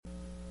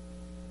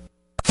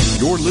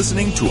You're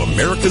listening to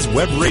America's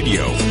Web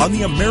Radio on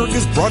the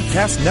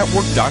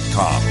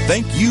AmericasBroadcastNetwork.com.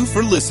 Thank you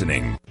for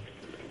listening.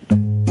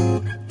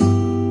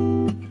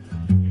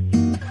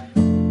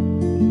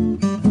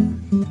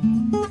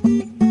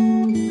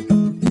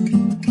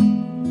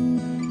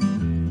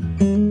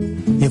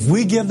 If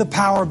we give the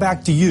power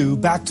back to you,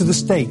 back to the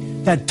state,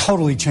 that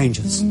totally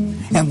changes.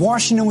 And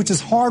Washington, which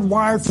is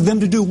hardwired for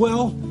them to do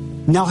well,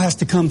 now has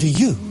to come to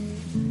you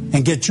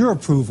and get your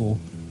approval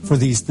for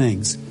these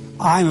things.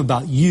 I'm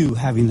about you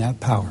having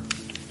that power.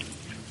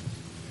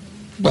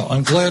 Well,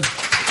 I'm glad.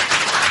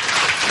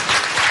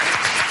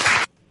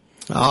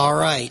 All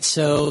right,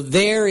 so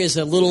there is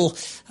a little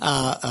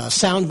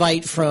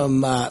soundbite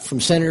from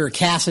Senator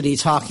Cassidy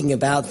talking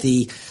about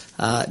the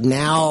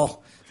now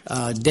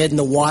dead in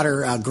the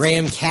water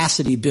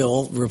Graham-Cassidy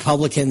bill,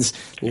 Republicans'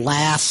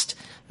 last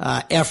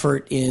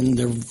effort in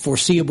the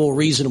foreseeable,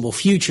 reasonable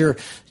future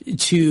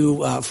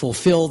to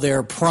fulfill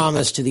their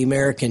promise to the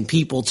American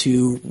people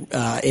to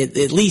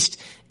at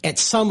least at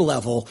some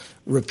level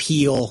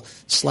repeal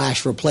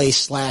 /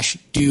 replace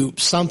 / do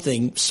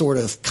something sort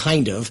of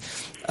kind of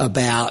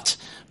about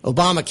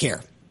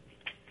Obamacare.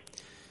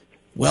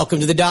 Welcome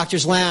to the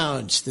Doctor's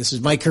Lounge. This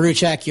is Mike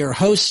Karuchak, your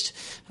host.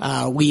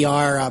 We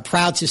are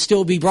proud to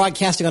still be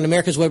broadcasting on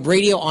America's Web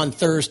Radio on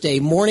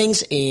Thursday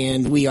mornings,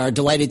 and we are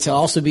delighted to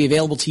also be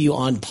available to you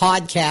on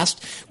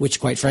podcast, which,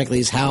 quite frankly,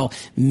 is how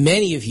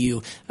many of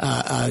you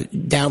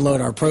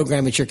download our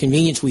program at your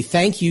convenience. We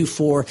thank you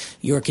for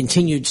your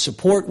continued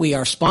support. We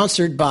are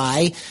sponsored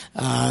by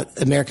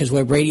America's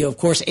Web Radio, of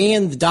course,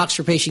 and the Docs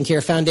for Patient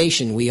Care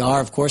Foundation. We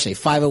are, of course, a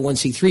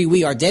 501c3.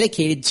 We are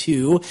dedicated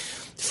to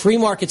free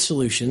market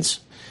solutions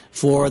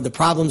for the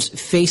problems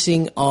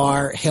facing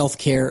our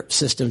healthcare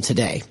system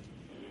today.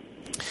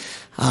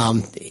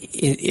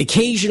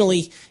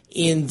 Occasionally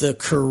in the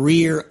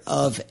career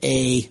of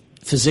a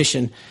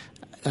physician,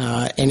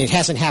 and it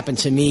hasn't happened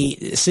to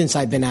me since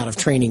I've been out of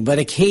training, but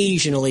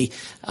occasionally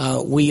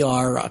we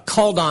are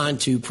called on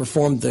to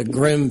perform the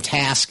grim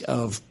task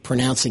of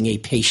pronouncing a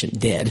patient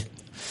dead.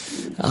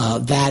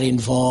 That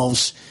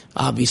involves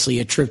obviously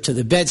a trip to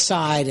the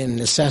bedside and an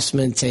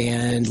assessment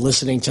and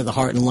listening to the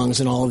heart and lungs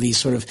and all of these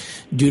sort of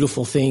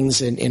dutiful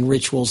things and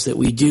rituals that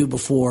we do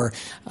before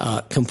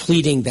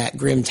completing that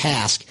grim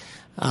task.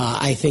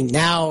 I think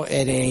now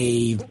at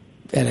a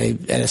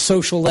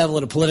social level,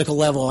 at a political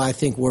level, I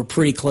think we're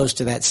pretty close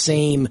to that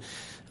same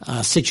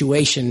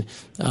situation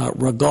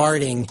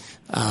regarding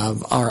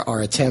our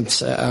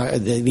attempts,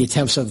 the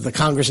attempts of the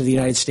Congress of the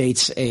United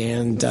States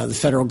and the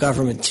federal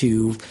government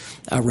to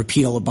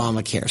repeal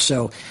Obamacare.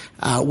 So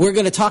we're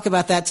going to talk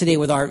about that today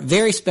with our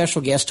very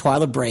special guest,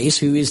 Twila Brase,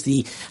 who is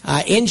the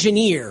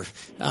engineer,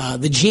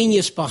 the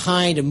genius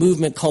behind a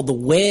movement called the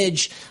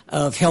Wedge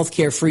of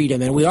Healthcare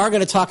Freedom. And we are going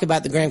to talk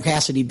about the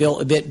Graham-Cassidy bill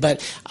a bit,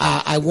 but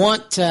I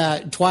want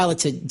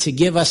Twila to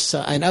give us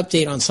an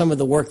update on some of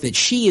the work that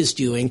she is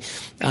doing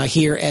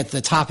here at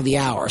the top of the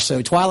hour.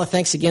 So, Twila,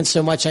 thanks again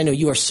so much. I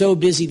know you are so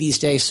busy these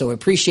days, so I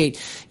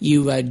appreciate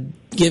you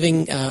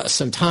giving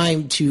some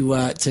time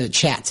to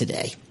chat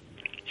today.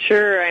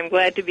 Sure, I'm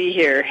glad to be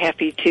here.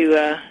 Happy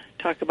to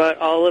talk about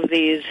all of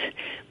these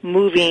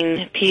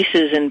moving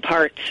pieces and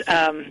parts.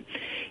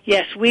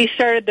 Yes, we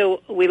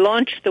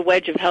launched the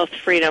Wedge of Health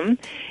Freedom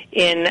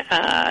in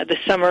the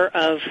summer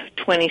of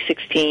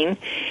 2016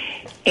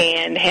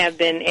 and have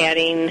been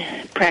adding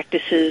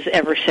practices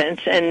ever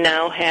since, and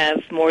now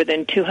have more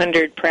than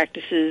 200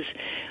 practices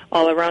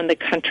all around the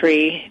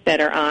country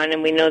that are on,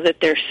 and we know that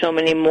there's so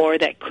many more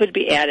that could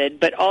be added.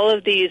 But all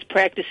of these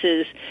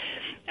practices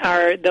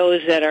are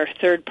those that are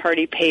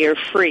third-party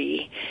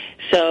payer-free.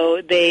 So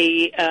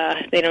they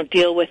don't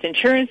deal with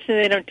insurance and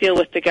they don't deal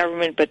with the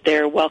government, but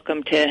they're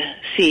welcome to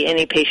see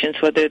any patients,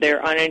 whether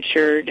they're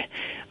uninsured,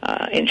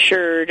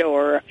 insured,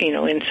 or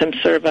in some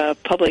sort of a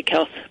public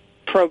health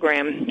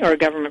program or a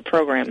government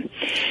program.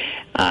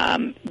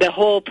 The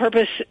whole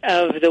purpose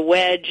of the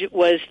Wedge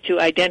was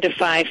to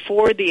identify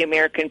for the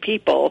American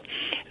people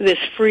this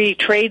free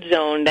trade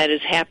zone that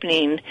is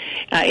happening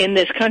in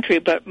this country,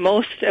 but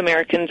most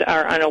Americans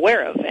are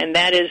unaware of, and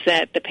that is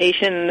that the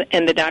patient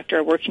and the doctor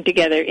are working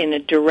together in a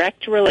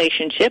direct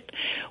relationship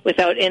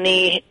without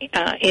any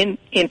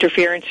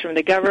interference from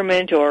the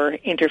government or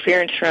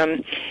interference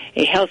from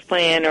a health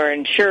plan or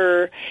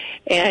insurer,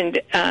 and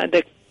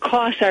the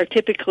costs are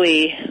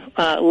typically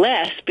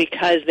less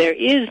because there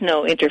is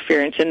no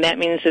interference, and that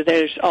means that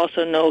there's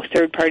also no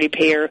third-party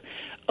payer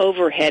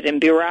overhead and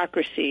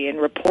bureaucracy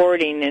and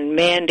reporting and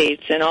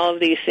mandates and all of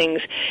these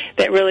things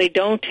that really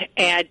don't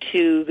add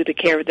to the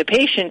care of the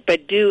patient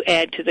but do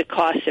add to the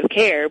cost of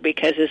care,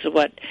 because this is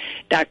what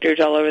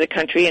doctors all over the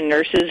country and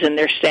nurses and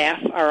their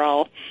staff are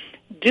all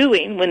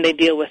doing when they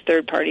deal with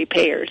third-party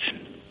payers.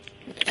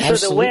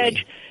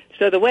 Absolutely.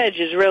 So the wedge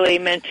is really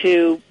meant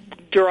to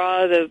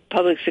draw the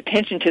public's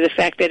attention to the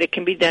fact that it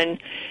can be done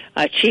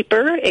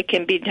cheaper, it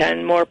can be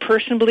done more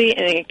personally,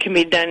 and it can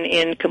be done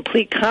in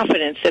complete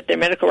confidence that their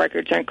medical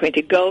records aren't going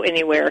to go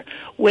anywhere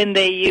when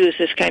they use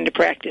this kind of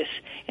practice.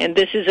 And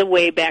this is a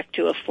way back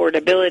to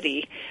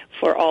affordability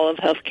for all of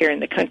healthcare in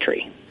the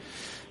country.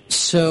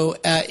 So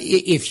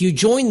if you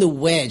join the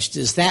wedge,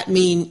 does that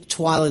mean,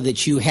 Twila,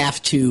 that you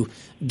have to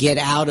get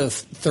out of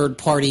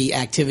third-party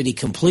activity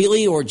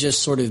completely, or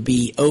just sort of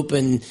be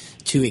open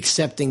to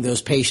accepting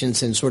those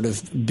patients and sort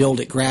of build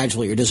it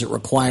gradually, or does it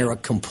require a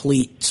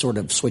complete sort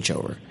of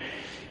switchover?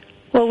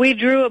 Well, we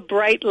drew a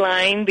bright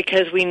line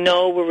because we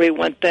know where we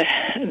want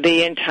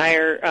the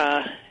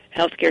entire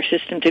healthcare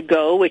system to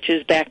go, which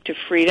is back to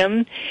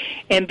freedom.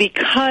 And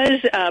because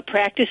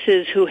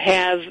practices who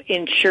have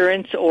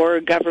insurance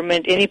or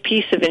government, any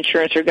piece of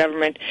insurance or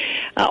government,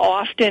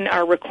 often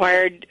are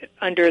required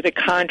under the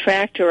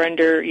contract or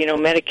under,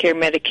 Medicare,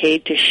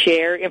 Medicaid to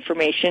share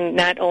information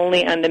not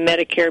only on the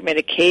Medicare,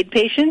 Medicaid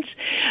patients,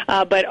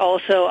 but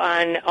also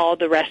on all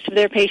the rest of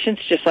their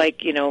patients, just like,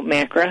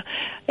 MACRA.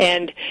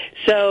 And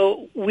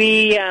so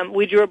we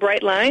drew a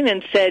bright line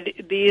and said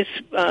these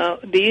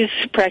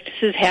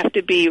practices have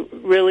to be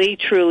really,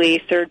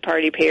 truly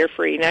third-party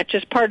payer-free, not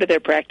just part of their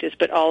practice,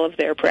 but all of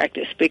their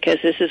practice, because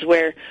this is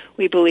where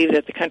we believe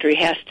that the country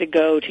has to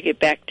go to get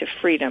back to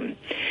freedom.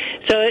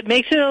 So it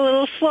makes it a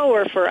little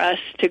slower for us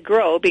to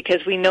grow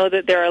because we know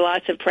that there are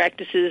lots of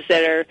practices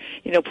that are,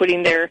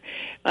 putting their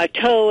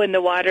toe in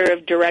the water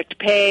of direct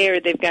pay,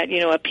 or they've got,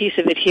 a piece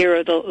of it here,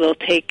 or they'll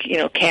take,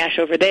 cash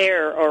over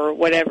there or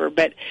whatever.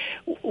 But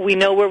we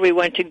know where we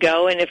want to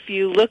go, and if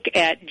you look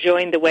at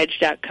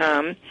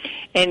jointhewedge.com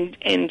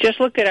and just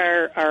look at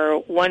our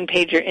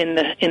one-pager in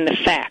the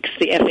facts,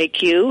 the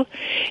FAQ,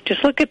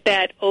 just look at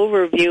that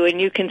overview, and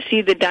you can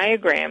see the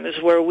diagrams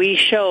where we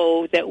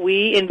show that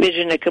we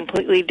envision a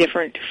completely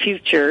different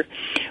future,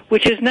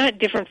 which is not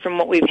different from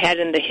what we've had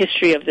in the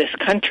history of this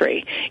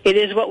country. It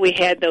is what we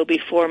had, though,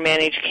 before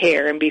managed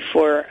care and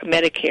before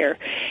Medicare,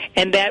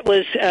 and that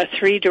was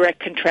 3 direct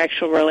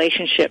contractual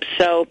relationships.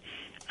 So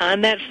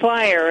on that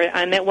flyer,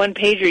 on that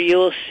one-pager,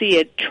 you'll see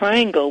a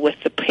triangle with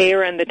the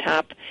payer on the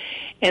top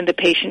and the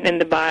patient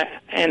and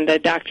the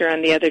doctor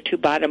on the other 2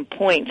 bottom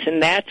points.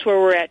 And that's where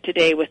we're at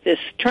today with this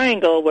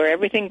triangle where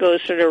everything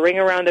goes sort of ring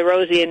around the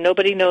rosy and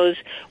nobody knows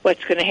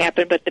what's going to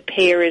happen, but the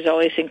payer is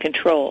always in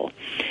control.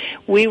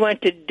 We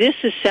want to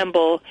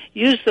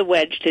use the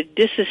wedge to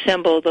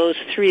disassemble those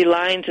 3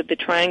 lines of the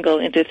triangle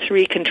into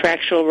 3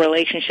 contractual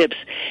relationships,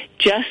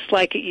 just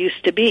like it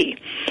used to be.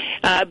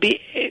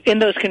 In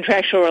those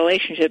contractual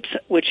relationships,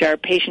 which are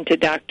patient to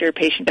doctor,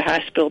 patient to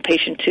hospital,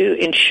 patient to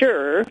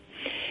insurer,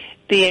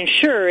 the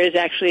insurer is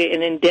actually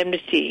an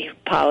indemnity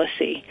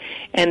policy,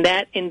 and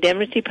that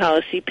indemnity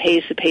policy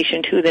pays the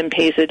patient, who then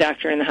pays the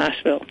doctor in the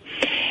hospital.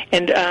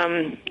 And,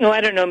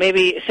 I don't know,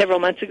 maybe several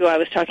months ago I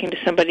was talking to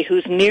somebody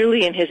who's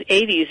nearly in his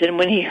 80s, and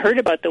when he heard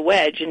about the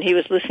wedge and he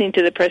was listening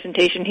to the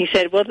presentation, he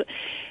said, well,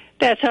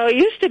 that's how it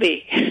used to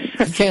be.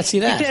 I can't see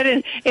that. He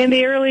said in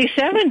the early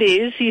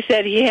 70s, he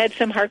said he had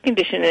some heart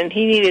condition and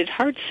he needed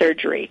heart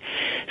surgery.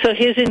 So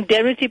his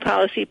indemnity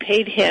policy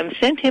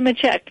sent him a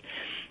check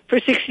for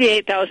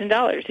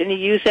 $68,000, and he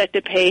used that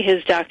to pay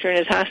his doctor in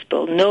his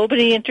hospital.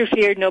 Nobody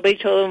interfered. Nobody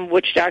told him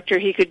which doctor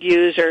he could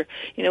use, or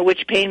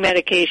which pain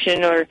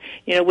medication, or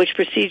which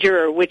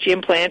procedure, or which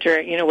implant,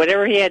 or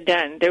whatever he had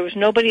done. There was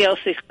nobody else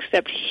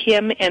except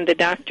him and the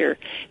doctor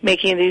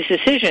making these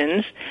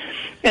decisions.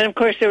 And of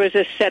course, there was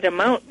a set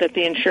amount that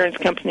the insurance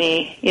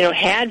company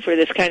had for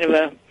this kind of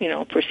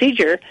a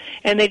procedure,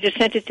 and they just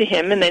sent it to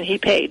him, and then he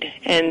paid,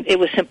 and it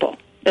was simple.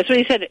 That's what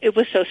he said. It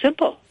was so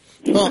simple.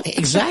 Well,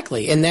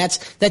 exactly, and that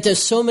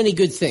does so many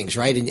good things,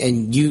 right?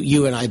 And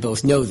you and I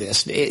both know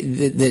this.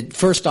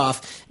 First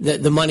off,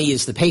 the money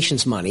is the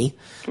patient's money,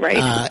 right?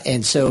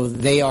 And so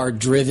they are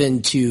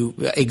driven to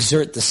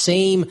exert the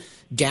same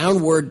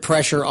downward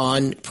pressure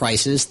on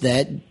prices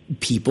that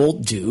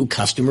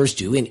customers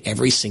do in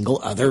every single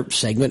other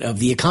segment of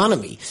the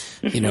economy.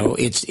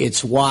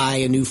 It's why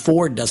a new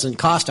Ford doesn't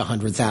cost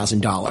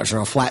 $100,000 or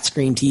a flat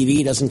screen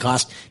TV doesn't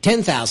cost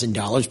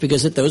 $10,000,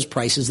 because at those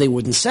prices they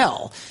wouldn't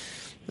sell.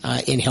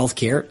 In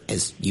healthcare,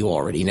 as you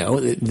already know,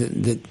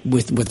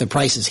 with the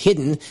prices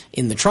hidden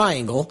in the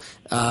triangle,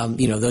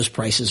 those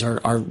prices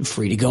are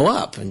free to go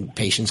up and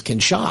patients can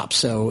shop.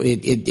 So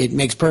it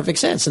makes perfect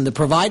sense. And the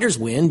providers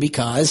win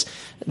because,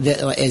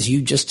 as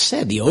you just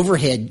said, the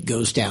overhead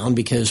goes down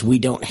because we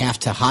don't have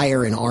to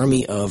hire an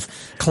army of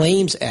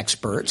claims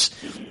experts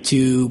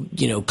to,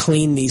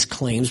 clean these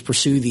claims,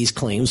 pursue these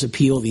claims,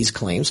 appeal these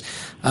claims.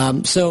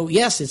 So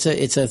yes,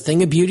 it's a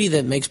thing of beauty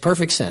that makes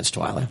perfect sense,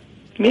 Twila.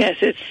 Yes,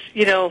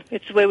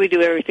 it's the way we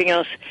do everything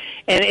else,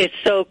 and it's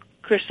so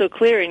crystal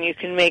clear, and you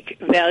can make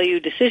value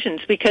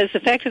decisions, because the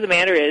fact of the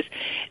matter is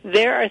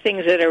there are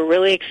things that are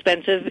really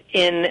expensive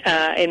in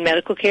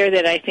medical care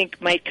that I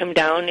think might come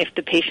down if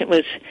the patient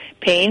was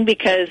paying,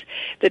 because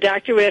the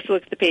doctor would have to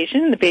look at the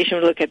patient, and the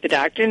patient would look at the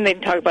doctor, and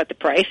they'd talk about the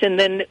price, and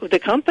then the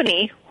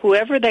company,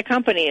 whoever that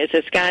company is,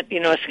 that's got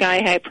a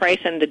sky-high price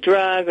on the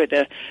drug or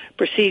the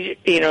procedure,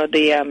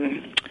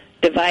 the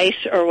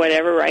device or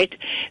whatever, right?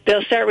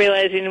 They'll start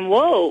realizing,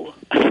 whoa,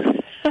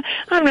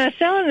 I'm not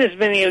selling as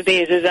many of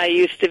these as I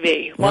used to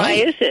be. Why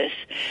is this?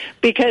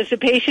 Because the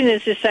patient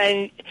is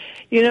deciding,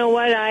 you know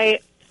what,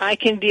 I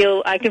can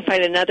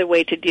find another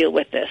way to deal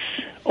with this.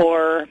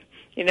 Or,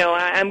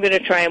 I'm going to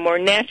try a more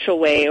natural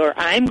way, or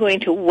I'm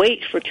going to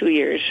wait for 2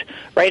 years,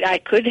 right? I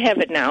could have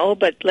it now,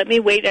 but let me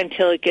wait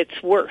until it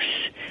gets worse,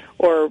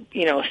 or,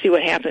 see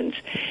what happens.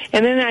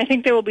 And then I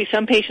think there will be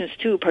some patients,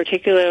 too,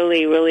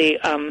 particularly really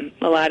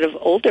a lot of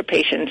older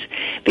patients,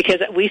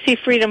 because we see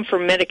freedom for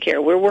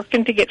Medicare. We're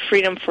working to get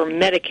freedom for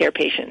Medicare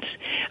patients,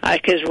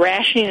 because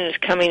rationing is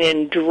coming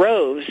in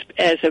droves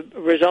as a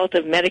result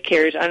of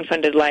Medicare's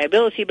unfunded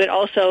liability, but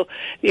also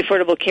the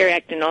Affordable Care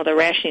Act and all the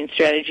rationing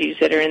strategies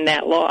that are in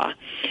that law.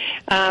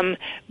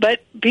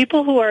 But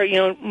people who are,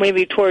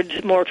 maybe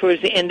more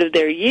towards the end of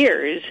their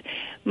years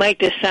might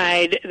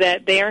decide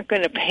that they aren't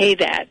going to pay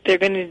that. They're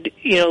going to,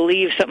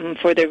 leave something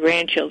for their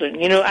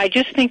grandchildren. I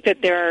just think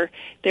that there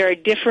are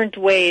different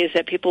ways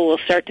that people will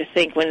start to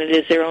think when it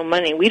is their own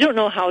money. We don't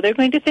know how they're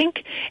going to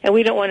think, and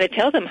we don't want to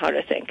tell them how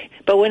to think.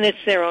 But when it's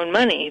their own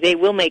money, they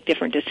will make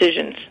different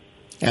decisions.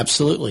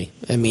 Absolutely.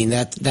 I mean,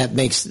 that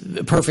makes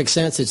perfect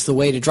sense. It's the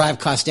way to drive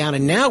costs down.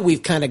 And now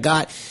we've kind of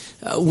got,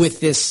 with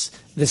this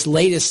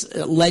latest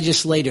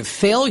legislative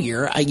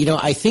failure,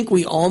 I think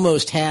we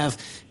almost have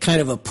kind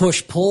of a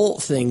push-pull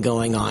thing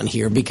going on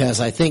here,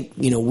 because I think,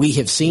 we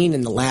have seen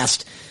in the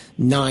last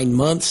 9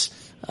 months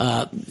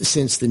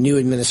since the new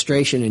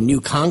administration and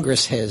new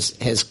Congress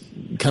has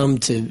come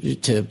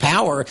to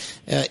power,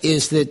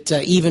 is that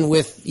even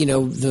with,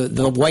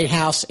 the White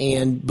House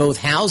and both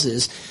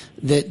houses,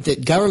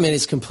 that government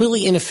is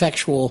completely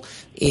ineffectual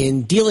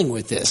in dealing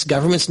with this.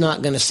 Government's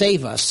not going to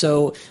save us.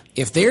 So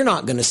if they're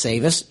not going to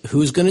save us,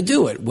 who's going to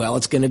do it? Well,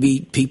 it's going to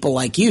be people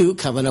like you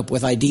coming up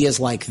with ideas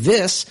like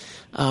this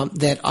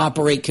that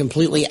operate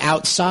completely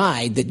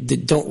outside,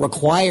 that don't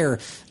require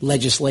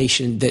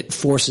legislation that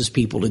forces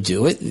people to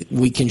do it.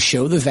 We can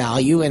show the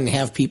value and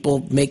have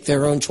people make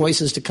their own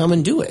choices to come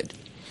and do it.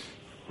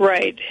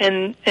 Right,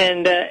 and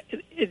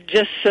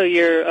just so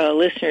your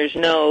listeners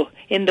know,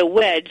 in the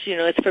wedge,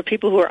 it's for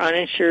people who are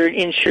uninsured,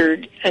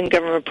 insured, and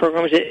government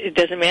programs. It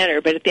doesn't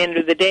matter. But at the end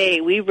of the day,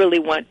 we really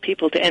want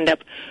people to end up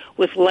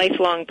with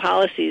lifelong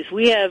policies.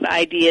 We have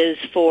ideas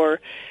for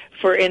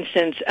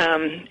instance,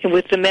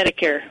 with the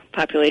Medicare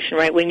population,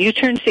 right? When you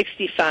turn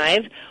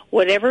 65,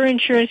 whatever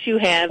insurance you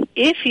have,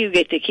 if you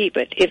get to keep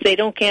it, if they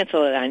don't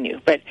cancel it on you,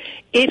 but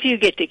if you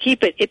get to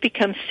keep it, it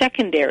becomes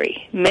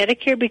secondary.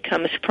 Medicare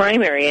becomes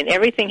primary, and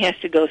everything has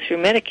to go through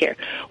Medicare.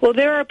 Well,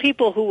 there are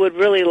people who would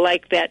really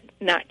like that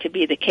not to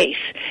be the case.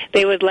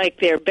 They would like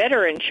their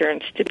better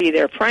insurance to be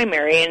their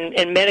primary,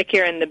 and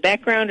Medicare in the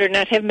background, or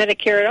not have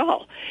Medicare at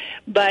all.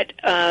 But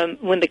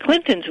when the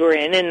Clintons were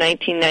in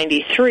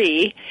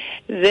 1993,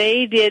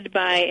 they did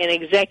by an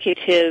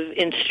executive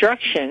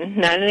instruction,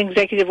 not an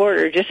executive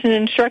order, just an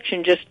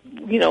instruction, just,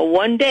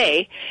 one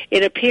day,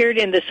 it appered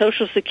in the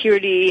Social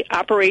Security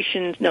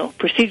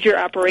Procedure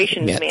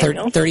Operations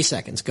Manual. 30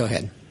 seconds. Go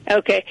ahead.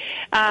 Okay,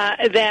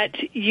 that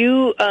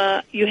you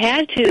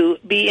had to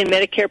be in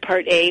Medicare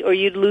Part A or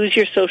you'd lose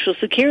your Social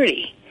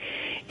Security.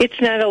 It's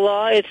not a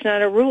law. It's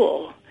not a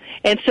rule.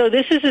 And so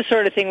this is the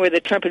sort of thing where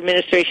the Trump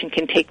administration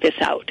can take this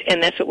out,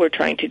 and that's what we're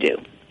trying to do.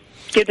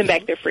 Give them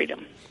back their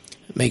freedom.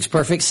 Makes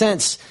perfect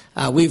sense.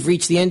 We've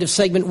reached the end of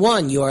segment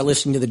 1. You are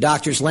listening to the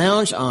Doctor's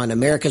Lounge on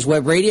America's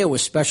Web Radio with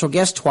special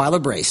guest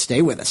Twila Brase.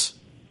 Stay with us.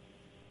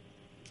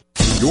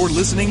 You're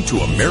listening to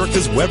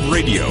America's Web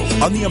Radio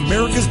on the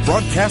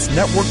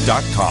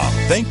AmericasBroadcastNetwork.com.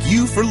 Thank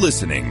you for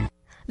listening.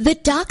 The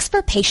Docs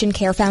for Patient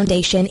Care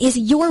Foundation is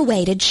your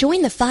way to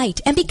join the fight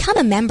and become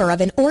a member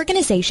of an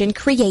organization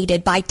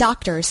created by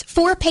doctors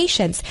for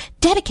patients,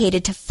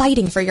 dedicated to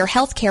fighting for your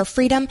health care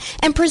freedom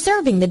and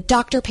preserving the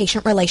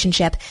doctor-patient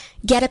relationship.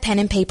 Get a pen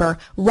and paper.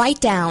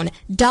 Write down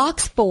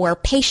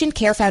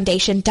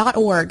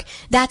docs4patientcarefoundation.org.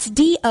 That's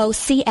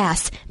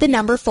DOCS, the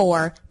number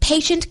 4,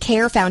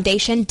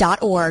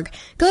 patientcarefoundation.org.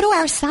 Go to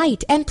our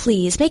site and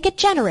please make a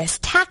generous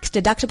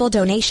tax-deductible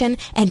donation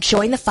and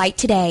join the fight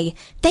today.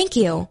 Thank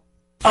you.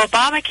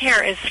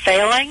 ObamaCare is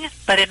failing,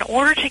 but in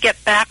order to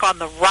get back on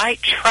the right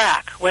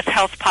track with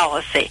health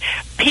policy,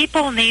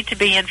 people need to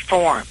be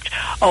informed.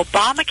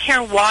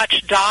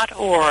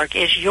 ObamaCareWatch.org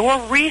is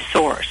your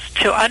resource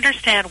to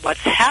understand what's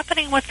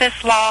happening with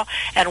this law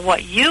and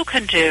what you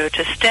can do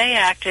to stay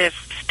active,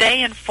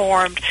 stay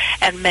informed,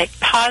 and make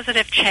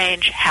positive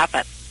change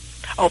happen.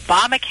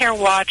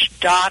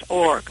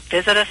 ObamaCareWatch.org.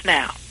 Visit us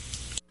now.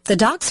 The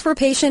Docs for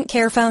Patient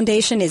Care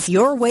Foundation is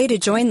your way to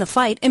join the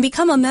fight and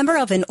become a member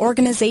of an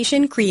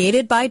organization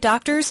created by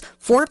doctors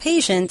for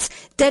patients,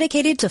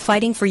 dedicated to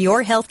fighting for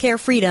your healthcare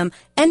freedom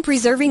and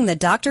preserving the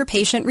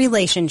doctor-patient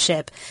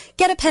relationship.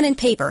 Get a pen and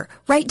paper.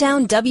 Write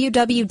down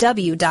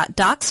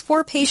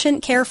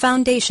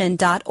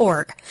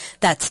www.docs4patientcarefoundation.org.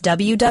 That's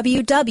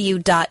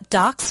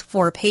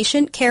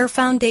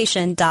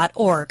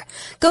www.docs4patientcarefoundation.org.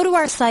 Go to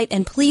our site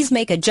and please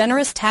make a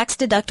generous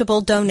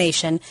tax-deductible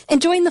donation and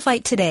join the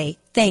fight today.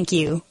 Thank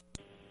you.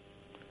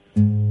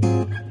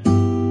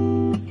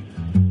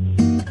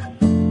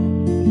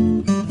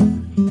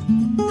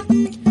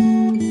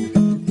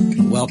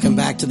 Welcome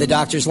back to the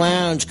Doctor's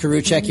Lounge.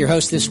 Karuchek, your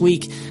host this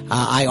week.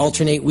 I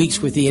alternate weeks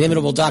with the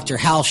inimitable Dr.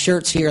 Hal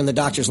Schertz here in the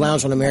Doctor's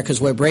Lounge on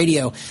America's Web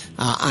Radio.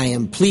 I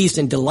am pleased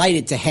and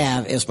delighted to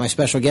have as my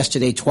special guest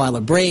today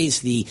Twila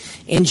Brase, the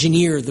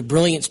engineer, the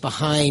brilliance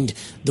behind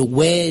the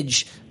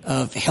wedge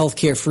of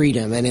healthcare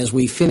freedom. And as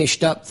we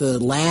finished up the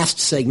last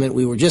segment,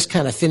 we were just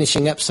kind of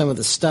finishing up some of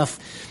the stuff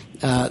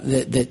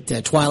that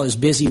Twila is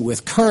busy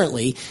with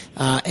currently.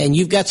 And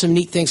you've got some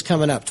neat things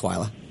coming up,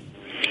 Twila.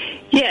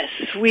 Yes,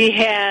 we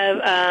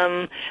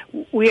have.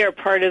 We are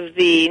part of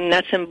the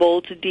Nuts and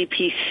Bolts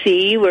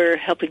DPC. We're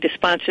helping to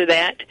sponsor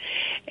that,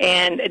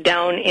 and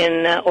down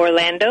in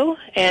Orlando.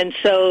 And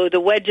so the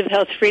Wedge of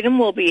Health Freedom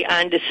will be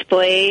on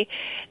display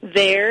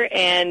there,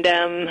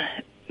 and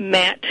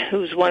Matt,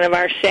 who's one of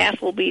our staff,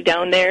 will be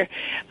down there,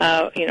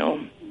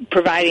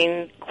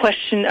 providing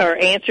question or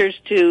answers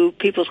to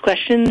people's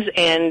questions,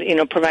 and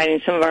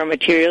providing some of our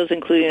materials,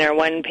 including our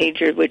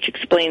one-pager, which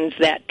explains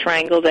that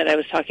triangle that I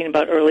was talking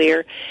about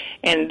earlier,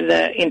 and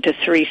into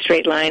 3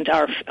 straight lines,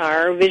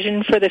 our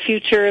vision for the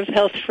future of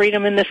health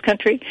freedom in this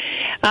country.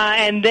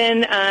 And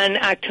then on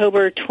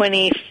October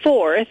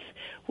 24th,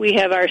 we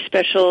have our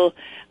special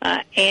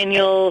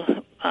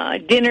annual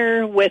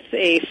dinner with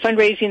a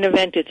fundraising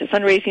event. It's a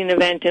fundraising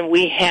event, and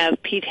we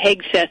have Pete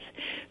Hegseth,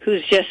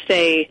 who's just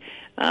he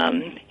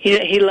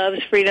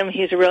loves freedom.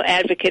 He's a real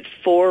advocate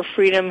for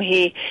freedom.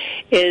 He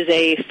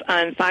is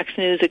on Fox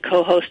News, a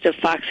co-host of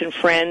Fox and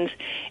Friends,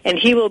 and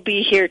he will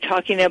be here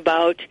talking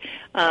about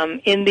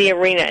In the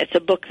Arena. It's a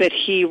book that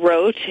he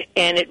wrote,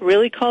 and it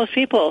really calls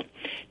people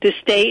to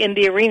stay in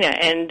the arena.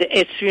 And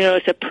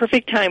it's a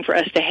perfect time for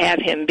us to have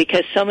him,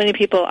 because so many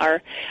people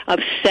are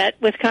upset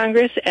with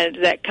Congress and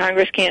that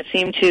Congress can't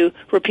seem to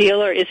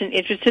repeal or isn't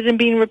interested in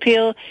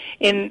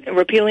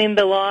repealing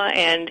the law,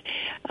 and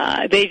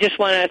they just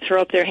want to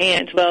throw up their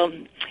hands. Well,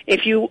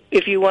 if you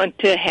want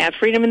to have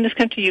freedom in this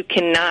country, you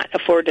cannot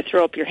afford to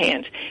throw up your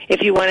hands.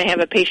 If you want to have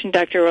a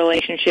patient-doctor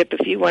relationship,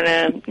 if you want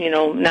to,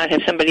 not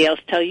have somebody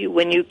else tell you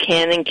when you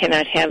can and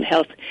cannot have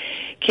health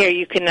care,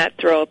 you cannot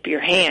throw up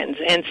your hands.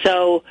 And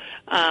so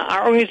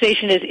our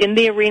organization is in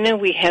the arena.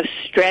 We have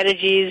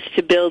strategies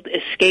to build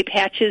escape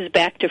hatches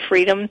back to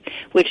freedom,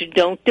 which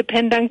don't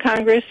depend on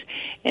Congress.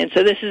 And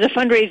so this is a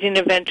fundraising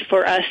event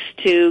for us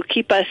to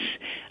keep us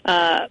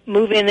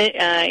moving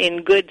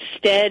in good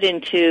stead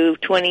into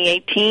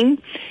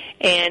 2018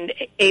 and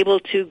able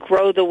to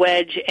grow the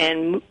wedge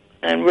and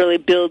really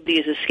build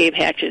these escape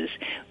hatches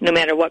no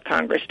matter what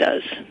Congress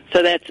does.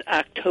 So that's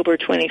October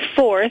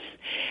 24th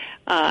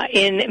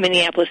in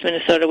Minneapolis,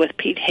 Minnesota, with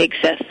Pete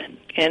Hegseth,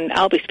 and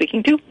I'll be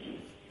speaking too.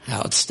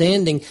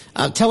 Outstanding.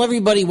 Tell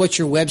everybody what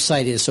your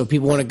website is so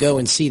people want to go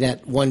and see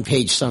that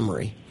one-page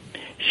summary.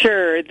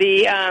 Sure.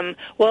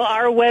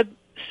 Our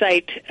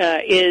website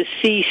is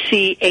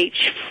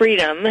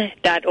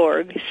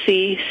cchfreedom.org,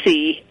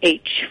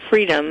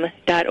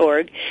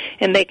 cchfreedom.org,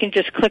 and they can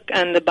just click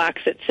on the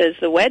box that says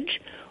The Wedge,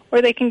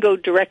 or they can go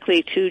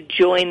directly to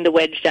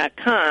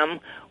jointhewedge.com,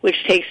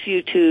 which takes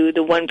you to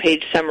the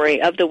one-page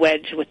summary of the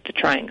wedge with the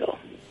triangle.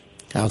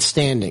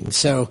 Outstanding.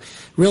 So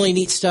really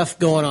neat stuff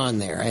going on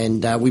there,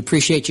 and we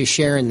appreciate you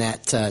sharing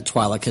that,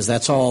 Twila, because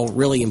that's all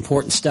really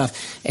important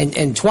stuff. And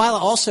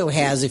Twila also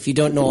has, if you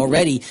don't know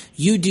already,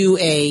 you do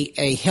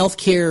a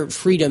Healthcare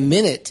Freedom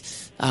Minute.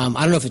 I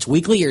don't know if it's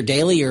weekly or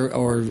daily,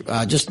 or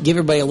just give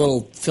everybody a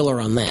little filler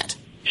on that.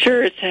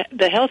 Sure. It's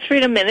the Health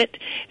Freedom Minute.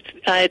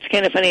 It's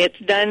kind of funny. It's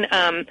done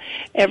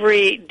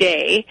every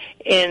day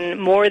in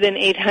more than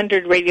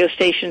 800 radio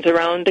stations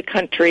around the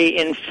country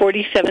in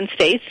 47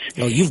 states.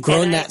 Oh, you've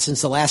grown that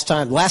since the last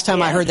time. Last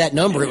time I heard that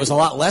number, it was a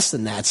lot less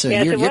than that. So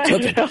yes, you're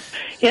cooking.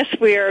 Yes,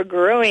 we are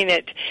growing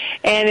it.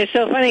 And it's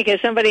so funny because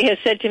somebody has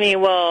said to me,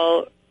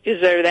 well, is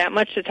there that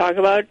much to talk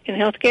about in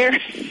healthcare?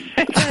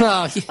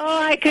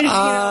 I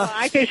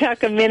could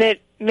talk a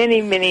minute,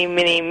 many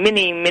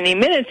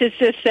minutes. It's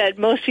just that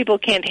most people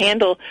can't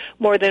handle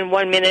more than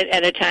 1 minute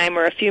at a time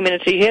or a few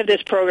minutes. So you have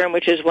this program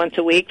which is once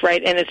a week,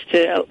 right? And it's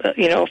to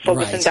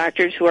focus on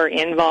doctors who are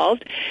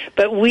involved.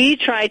 But we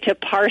try to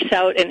parse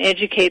out and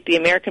educate the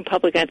American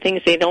public on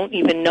things they don't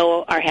even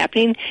know are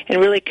happening, and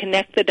really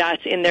connect the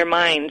dots in their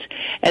minds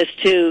as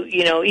to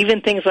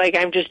even things like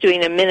I'm just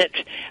doing a minute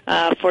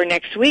for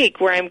next week,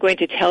 where I'm going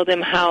to tell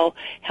them how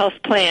health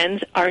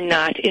plans are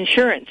not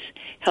insurance.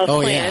 Health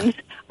plans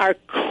are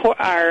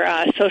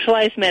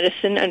socialized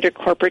medicine under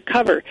corporate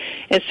cover.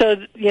 And so,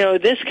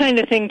 this kind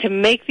of thing to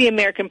make the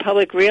American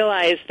public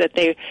realize that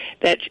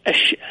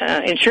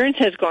insurance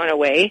has gone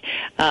away.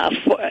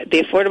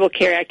 The Affordable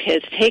Care Act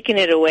has taken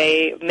it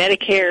away.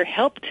 Medicare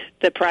helped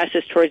the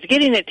process towards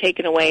getting it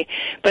taken away.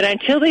 But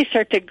until they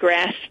start to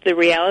grasp the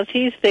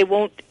realities, they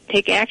won't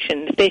take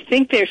action. If they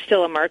think there's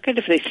still a market,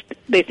 if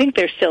they think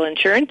there's still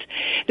insurance,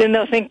 then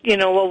they'll think,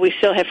 we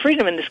still have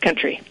freedom in this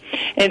country.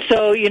 And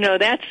so,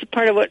 that's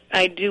part of what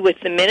I do with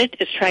the Minute,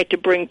 is try to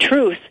bring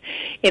truth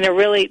in a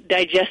really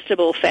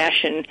digestible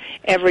fashion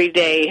every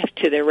day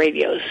to their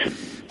radios.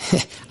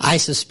 I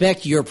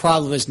suspect your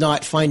problem is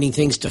not finding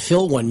things to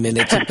fill 1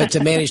 minute, but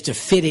to manage to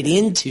fit it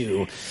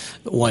into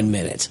 1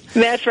 minute.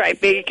 That's right,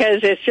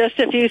 because it's just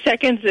a few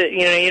seconds.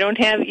 You don't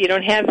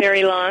have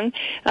very long.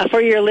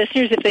 For your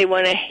listeners, if they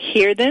want to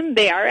hear them,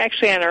 they are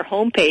actually on our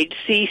homepage,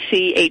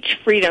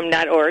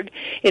 cchfreedom.org.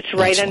 It's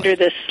right under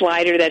the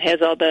slider that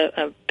has all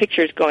the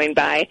pictures going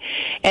by,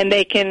 and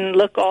they can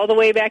look all the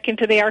way back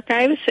into the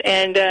archives,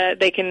 and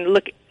they can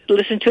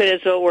listen to it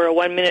as though we're a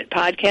 1 minute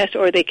podcast,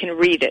 or they can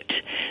read it.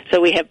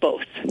 So we have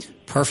both.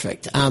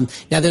 Perfect. Now,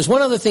 there's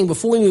one other thing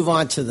before we move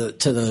on to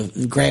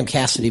the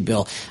Graham-Cassidy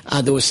bill.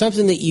 There was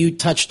something that you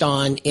touched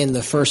on in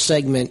the first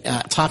segment,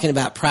 talking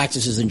about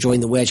practices and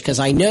join the wedge, because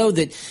I know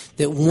that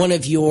one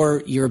of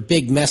your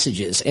big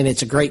messages, and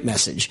it's a great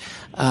message,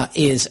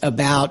 is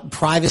about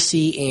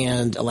privacy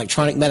and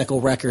electronic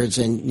medical records,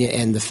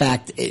 and the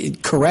fact,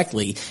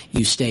 correctly,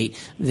 you state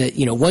that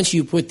once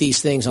you put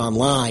these things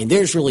online,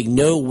 there's really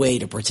no way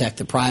to protect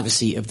the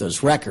privacy of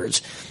those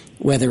records,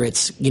 whether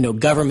it's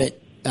government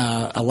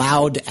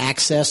allowed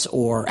access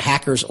or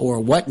hackers or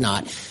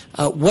whatnot.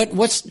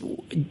 What's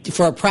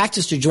for a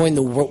practice to join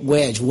the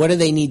wedge? What do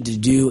they need to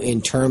do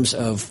in terms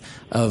of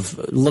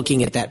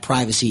looking at that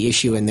privacy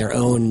issue in their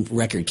own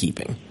record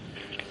keeping?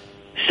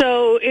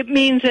 So it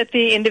means that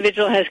the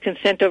individual has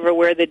consent over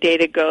where the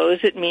data goes.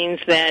 It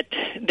means that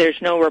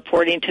there's no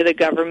reporting to the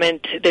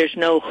government. There's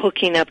no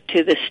hooking up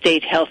to the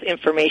state health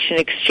information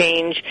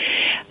exchange.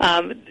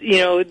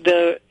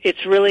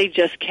 It's really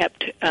just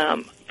kept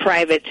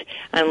private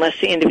unless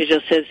the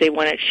individual says they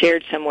want it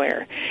shared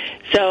somewhere.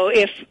 So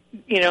if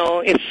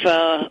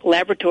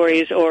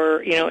laboratories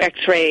or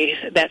X-rays,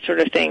 that sort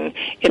of thing,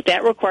 if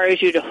that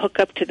requires you to hook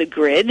up to the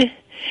grid,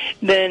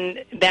 then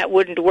that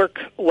wouldn't work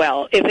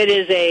well. If it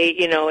is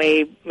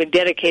a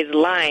dedicated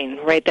line,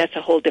 right, that's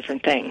a whole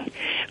different thing.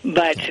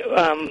 But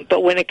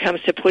when it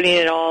comes to putting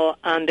it all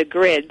on the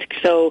grid,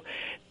 so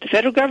the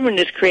federal government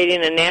is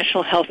creating a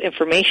national health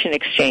information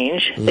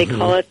exchange. Mm-hmm. They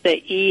call it the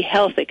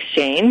eHealth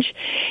Exchange.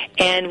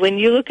 And when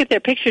you look at their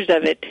pictures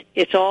of it,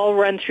 it's all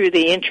run through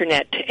the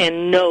Internet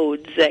and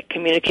nodes that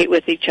communicate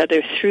with each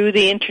other through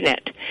the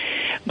Internet.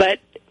 But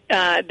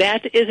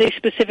that is a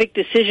specific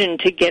decision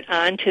to get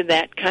onto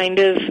that kind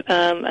of,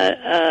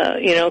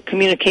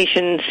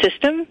 communication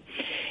system.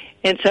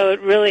 And so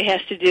it really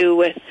has to do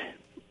with,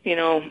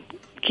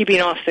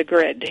 keeping off the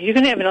grid. You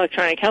can have an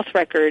electronic health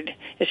record.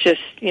 It's just,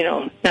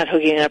 not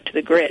hooking it up to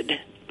the grid.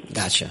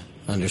 Gotcha.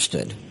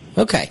 Understood.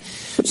 Okay.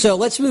 So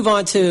let's move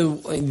on to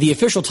the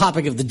official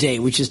topic of the day,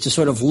 which is to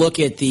sort of look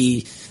at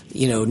the,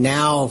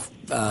 now,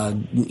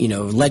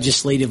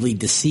 legislatively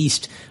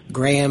deceased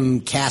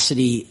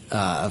Graham-Cassidy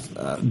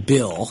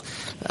bill.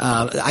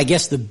 I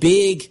guess the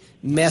big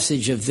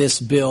message of this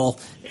bill,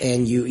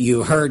 and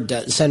you heard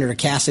Senator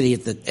Cassidy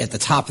at the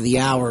top of the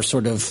hour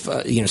sort of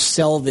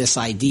sell this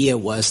idea,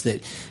 was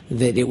that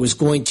it was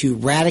going to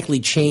radically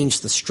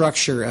change the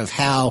structure of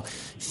how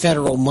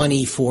federal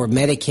money for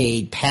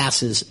Medicaid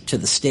passes to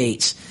the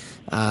states,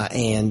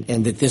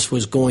 and that this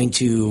was going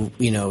to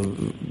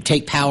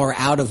take power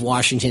out of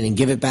Washington and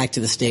give it back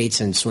to the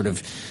states and sort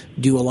of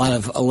do a lot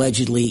of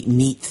allegedly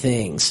neat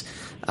things.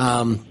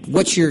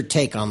 What's your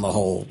take on the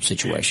whole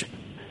situation?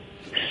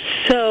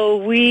 So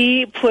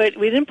we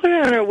didn't put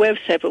it on our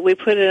website, but we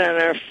put it on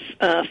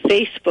our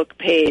Facebook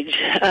page,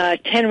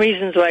 10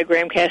 reasons why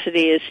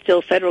Graham-Cassidy is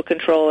still federal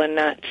control and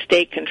not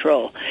state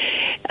control.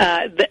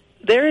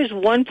 There is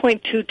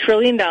 $1.2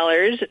 trillion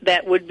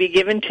that would be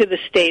given to the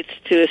states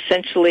to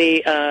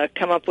essentially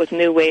come up with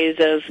new ways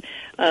of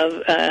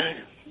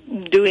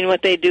doing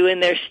what they do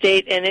in their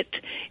state, and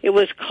it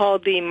was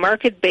called the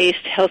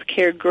Market-Based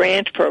Healthcare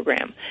Grant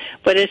Program.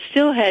 But it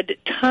still had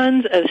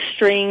tons of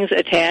strings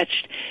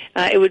attached.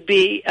 It would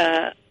be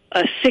a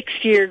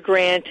 6-year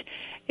grant.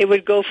 It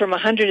would go from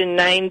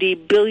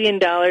 $190 billion in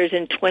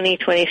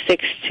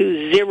 2026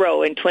 to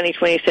zero in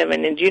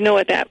 2027. And do you know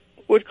what that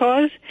would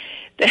cause?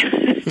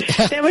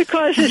 That would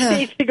cause the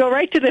states to go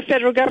right to the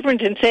federal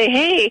government and say,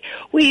 hey,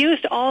 we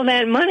used all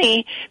that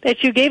money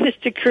that you gave us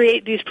to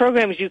create these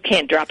programs. You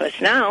can't drop us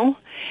now.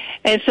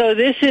 And so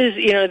this is,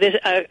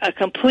 a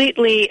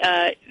completely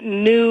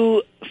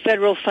new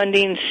federal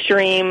funding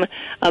stream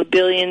of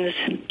billions,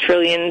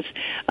 trillions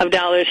of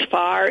dollars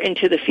far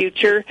into the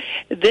future.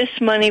 This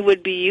money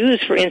would be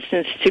used, for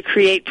instance, to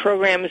create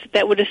programs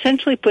that would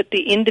essentially put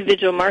the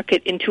individual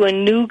market into a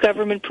new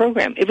government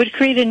program. It would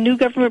create a new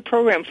government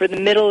program for the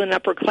middle and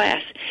upper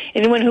class.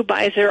 Anyone who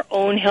buys their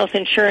own health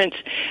insurance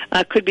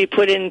could be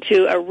put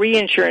into a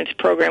reinsurance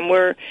program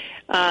where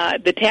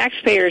the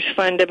taxpayers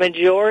fund a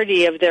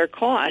majority of their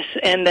costs,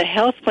 and the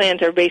health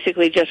plans are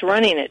basically just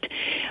running it.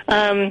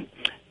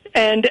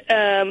 And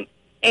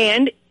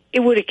it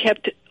would have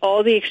kept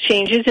all the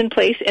exchanges in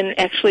place and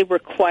actually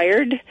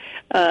required,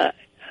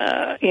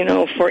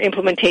 for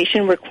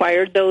implementation,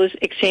 required those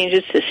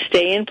exchanges to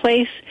stay in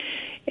place.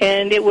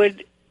 And they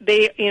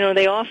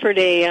offered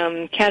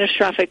a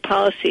catastrophic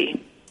policy,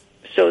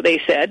 so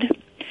they said.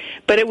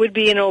 But it would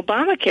be an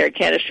Obamacare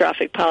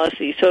catastrophic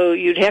policy. So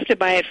you'd have to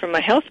buy it from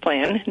a health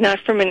plan, not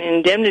from an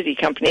indemnity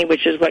company,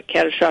 which is what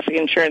catastrophic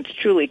insurance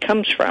truly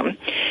comes from,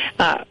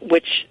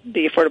 which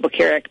the Affordable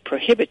Care Act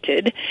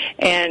prohibited.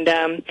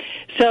 And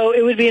so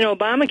it would be an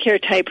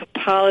Obamacare-type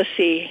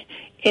policy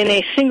in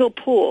a single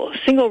pool,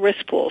 single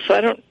risk pool. So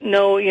I don't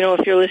know,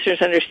 if your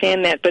listeners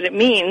understand that, but it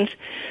means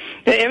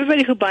that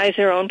everybody who buys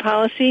their own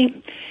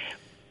policy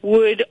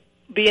would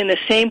be in the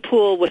same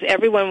pool with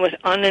everyone with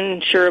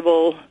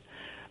uninsurable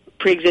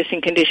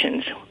pre-existing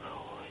conditions.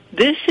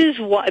 This is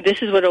what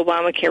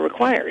Obamacare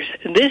requires.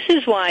 This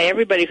is why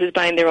everybody who's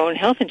buying their own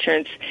health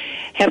insurance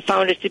have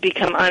found it to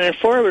become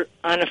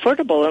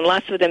unaffordable, and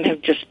lots of them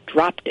have just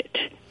dropped it,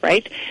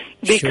 right?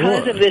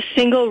 Because of this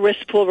single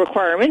risk pool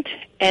requirement,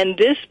 and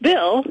this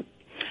bill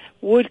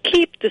would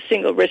keep the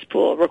single risk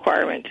pool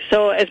requirement.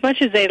 So as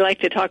much as they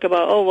like to talk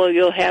about,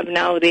 you'll have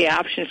now the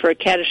option for a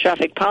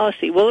catastrophic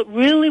policy. Well, it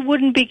really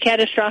wouldn't be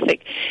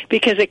catastrophic,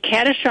 because a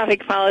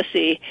catastrophic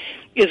policy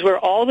is where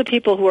all the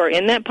people who are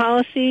in that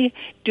policy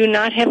do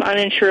not have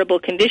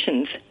uninsurable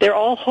conditions. They're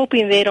all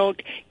hoping they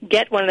don't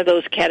get one of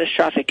those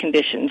catastrophic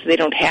conditions. They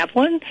don't have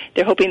one.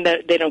 They're hoping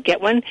that they don't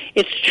get one.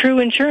 It's true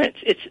insurance.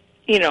 It's,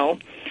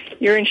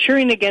 you're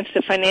insuring against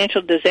the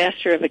financial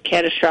disaster of a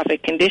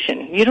catastrophic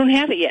condition. You don't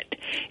have it yet.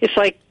 It's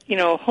like,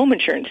 home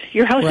insurance.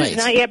 Your house is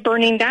not yet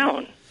burning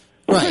down.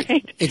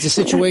 Right. It's a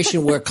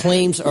situation where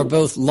claims are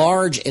both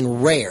large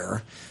and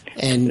rare,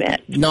 and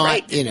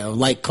like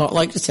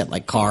I said,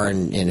 like car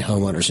and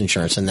homeowners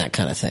insurance and that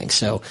kind of thing.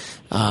 So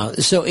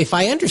if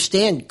I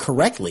understand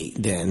correctly,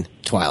 then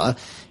Twila,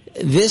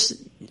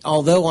 this,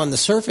 although on the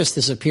surface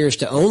this appears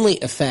to only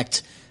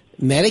affect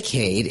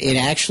Medicaid, it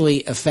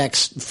actually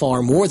affects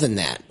far more than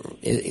that.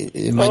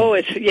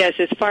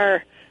 It's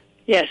far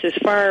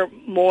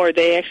more.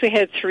 They actually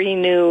had 3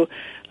 new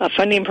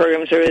funding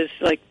programs. There was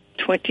like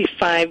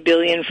 $25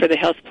 billion for the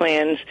health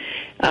plans,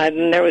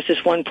 and there was this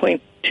 $1.2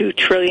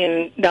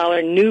 trillion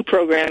new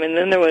program, and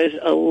then there was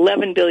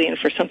 $11 billion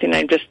for something.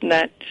 It's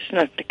not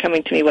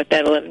coming to me what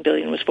that $11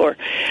 billion was for.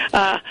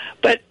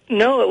 But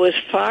no, it was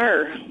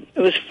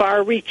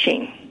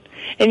far-reaching.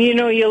 And,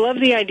 you love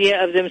the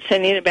idea of them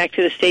sending it back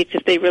to the states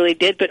if they really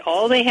did, but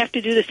all they have to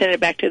do to send it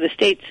back to the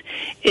states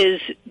is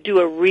do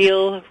a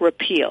real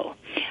repeal.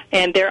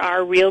 And there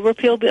are real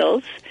repeal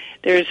bills.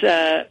 There's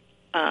H.R.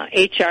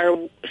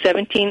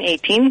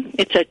 1718.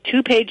 It's a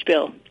 2-page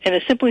bill, and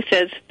it simply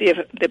says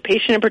the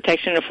Patient and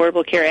Protection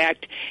Affordable Care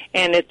Act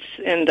and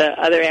the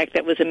other act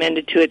that was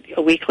amended to it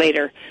a week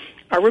later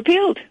are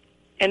repealed.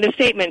 End of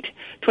statement.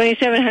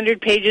 2,700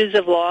 pages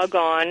of law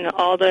gone.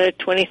 All the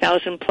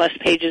 20,000-plus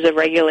pages of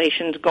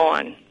regulations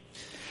gone.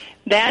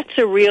 That's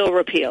a real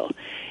repeal.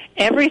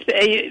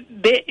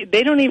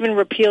 They don't even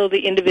repeal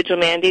the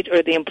individual mandate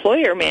or the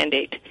employer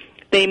mandate.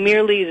 They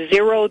merely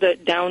zero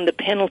down the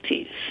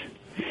penalties.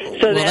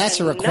 So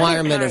that's a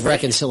requirement of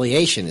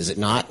reconciliation, is it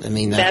not?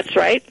 That's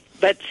right.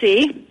 But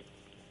see,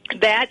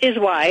 that is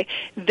why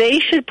they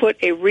should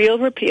put a real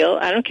repeal.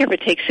 I don't care if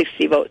it takes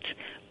 60 votes.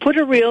 Put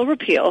a real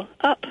repeal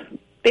up.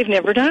 They've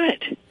never done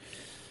it.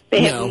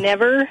 They have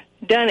never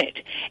done it.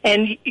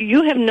 And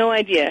you have no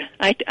idea.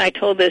 I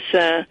told this,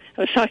 I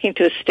was talking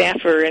to a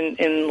staffer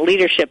in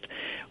leadership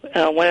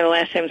one of the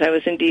last times I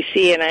was in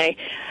D.C.,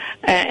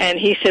 and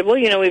he said,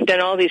 we've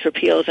done all these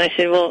repeals. And I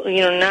said,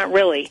 not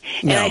really.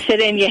 No. And I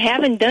said, and you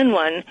haven't done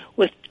one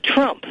with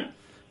Trump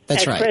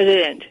as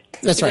president.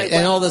 That's right.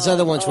 And all those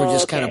other ones were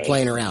just kind of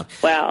playing around.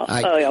 Well,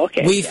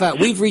 okay.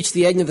 We've reached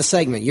the end of the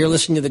segment. You're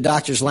listening to the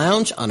Doctor's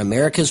Lounge on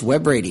America's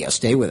Web Radio.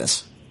 Stay with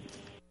us.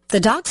 The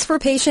Docs for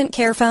Patient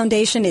Care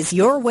Foundation is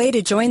your way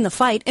to join the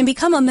fight and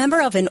become a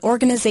member of an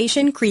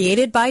organization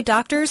created by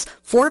doctors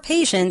for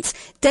patients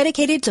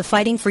dedicated to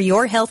fighting for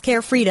your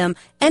healthcare freedom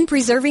and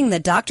preserving the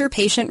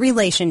doctor-patient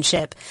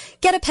relationship.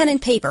 Get a pen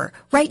and paper.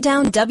 Write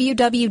down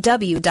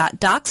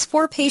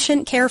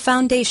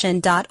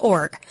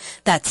www.docsforpatientcarefoundation.org.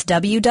 That's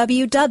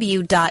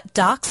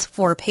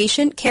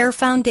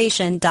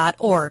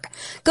www.docsforpatientcarefoundation.org.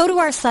 Go to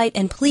our site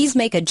and please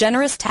make a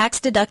generous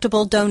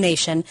tax-deductible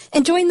donation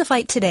and join the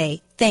fight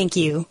today. Thank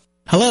you.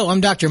 Hello, I'm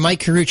Dr. Mike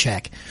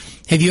Karuchak.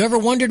 Have you ever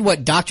wondered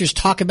what doctors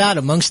talk about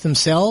amongst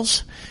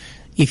themselves?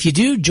 If you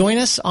do, join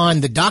us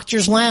on the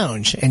Doctor's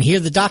Lounge and hear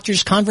the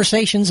doctors'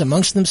 conversations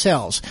amongst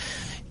themselves.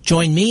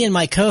 Join me and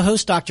my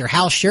co-host, Dr.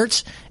 Hal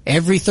Schertz,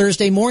 every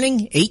Thursday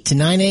morning, 8 to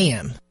 9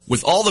 a.m.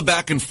 With all the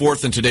back and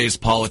forth in today's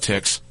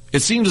politics,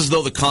 it seems as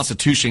though the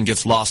Constitution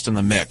gets lost in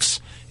the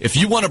mix. If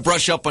you want to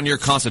brush up on your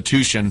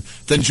Constitution,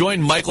 then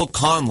join Michael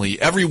Conley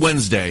every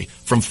Wednesday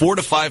from 4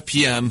 to 5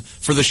 p.m.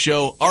 for the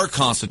show Our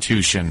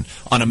Constitution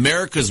on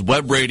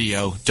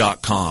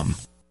americaswebradio.com.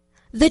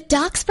 The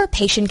Docs for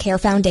Patient Care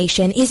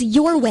Foundation is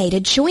your way to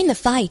join the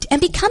fight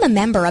and become a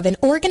member of an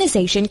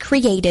organization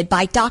created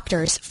by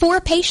doctors for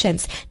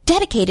patients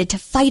dedicated to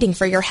fighting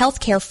for your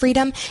healthcare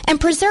freedom and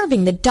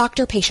preserving the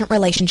doctor-patient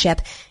relationship.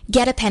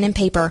 Get a pen and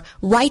paper.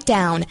 Write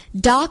down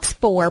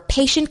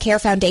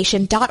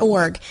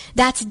docs4patientcarefoundation.org.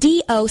 That's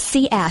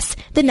DOCS,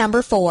 the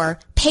number 4,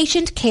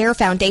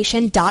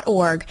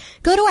 patientcarefoundation.org.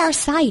 Go to our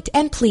site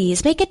and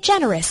please make a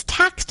generous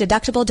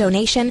tax-deductible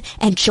donation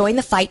and join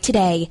the fight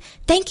today.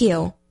 Thank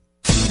you.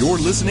 You're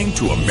listening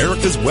to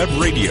America's Web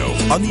Radio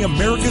on the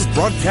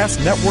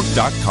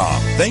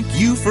AmericasBroadcastNetwork.com. Thank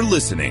you for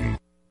listening.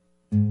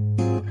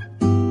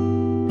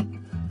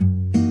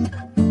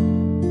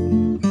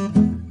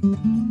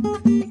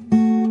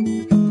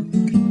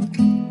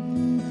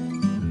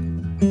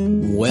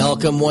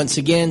 Welcome once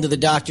again to the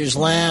Doctor's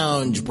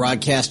Lounge,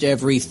 broadcast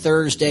every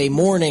Thursday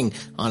morning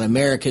on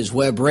America's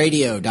Web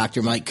Radio.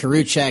 Dr. Mike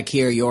Karuchak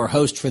here, your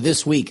host for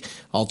this week,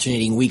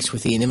 alternating weeks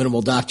with the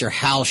inimitable Dr.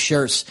 Hal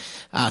Schertz.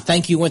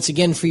 Thank you once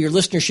again for your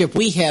listenership.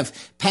 We have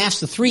passed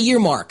the 3-year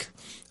mark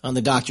on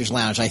the Doctor's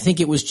Lounge. I think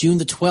it was June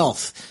the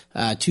 12th,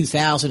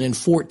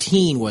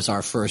 2014 was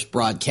our first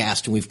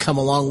broadcast, and we've come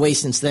a long way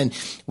since then.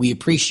 We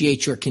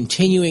appreciate your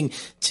continuing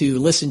to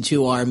listen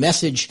to our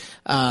message,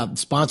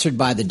 sponsored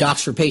by the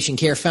Docs for Patient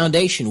Care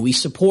Foundation. We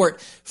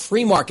support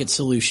free market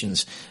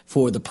solutions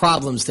for the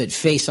problems that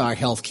face our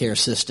healthcare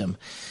system.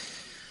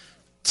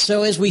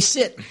 So as we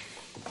sit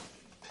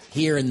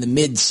here in the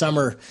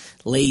midsummer,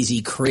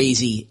 lazy,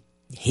 crazy,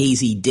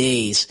 hazy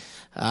days,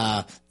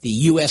 the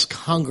U.S.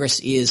 Congress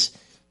is,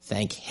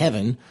 thank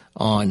heaven,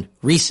 on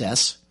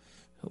recess,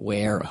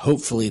 where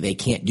hopefully they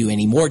can't do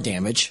any more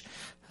damage.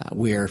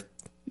 We're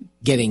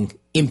getting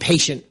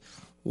impatient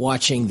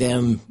watching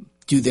them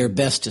do their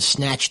best to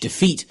snatch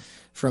defeat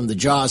from the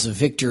jaws of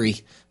victory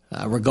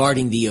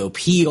regarding the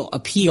appeal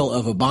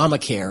of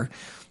Obamacare.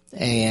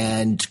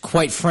 And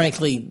quite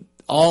frankly,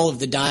 all of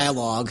the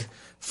dialogue,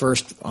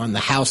 first on the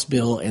House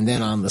bill and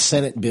then on the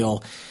Senate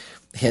bill,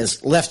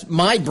 has left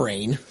my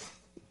brain,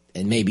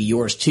 and maybe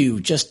yours too,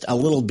 just a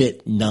little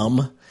bit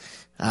numb,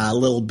 a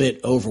little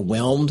bit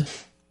overwhelmed,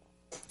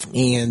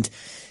 and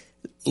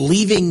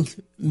leaving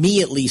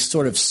me at least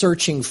sort of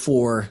searching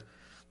for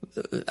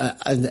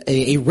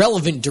a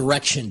relevant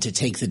direction to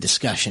take the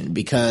discussion,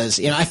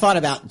 because I thought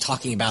about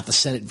talking about the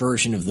Senate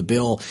version of the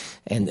bill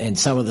and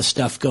some of the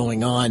stuff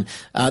going on.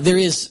 There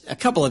is a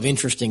couple of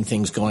interesting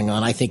things going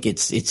on. I think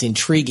it's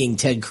intriguing,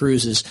 Ted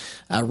Cruz's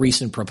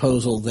recent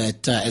proposal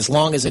that as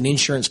long as an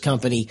insurance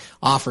company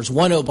offers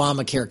one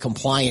Obamacare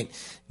compliant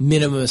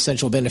minimum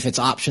essential benefits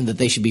option, that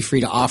they should be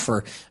free to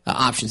offer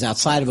options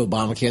outside of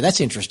Obamacare.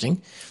 That's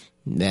interesting.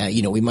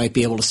 We might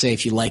be able to say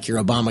if you like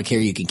your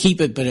Obamacare, you can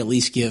keep it, but at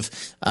least give,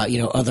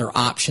 other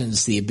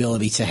options the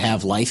ability to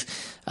have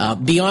life.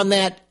 Beyond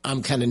that,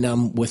 I'm kind of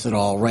numb with it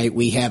all, right?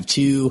 We have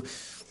two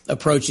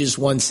approaches.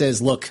 One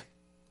says, look,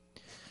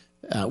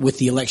 with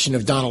the election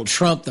of Donald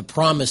Trump, the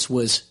promise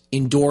was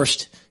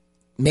endorsed,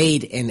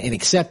 made, and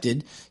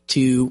accepted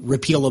to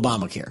repeal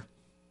Obamacare,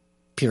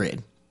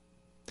 period.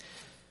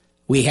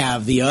 We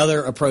have the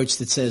other approach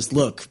that says,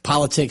 look,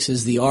 politics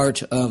is the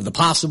art of the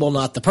possible,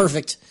 not the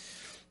perfect,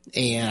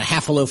 and a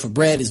half a loaf of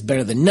bread is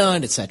better than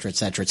none, et cetera, et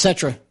cetera, et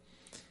cetera,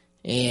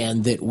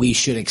 and that we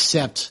should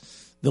accept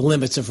the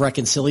limits of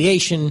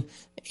reconciliation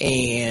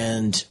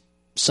and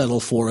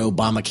settle for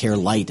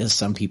Obamacare light, as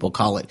some people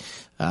call it,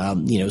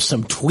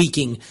 some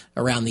tweaking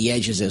around the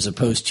edges as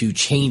opposed to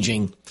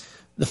changing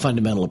the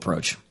fundamental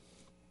approach.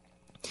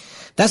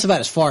 That's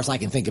about as far as I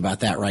can think about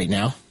that right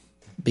now,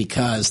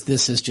 because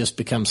this has just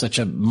become such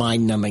a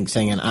mind-numbing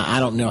thing, and I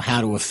don't know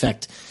how to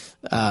affect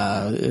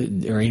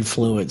or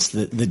influence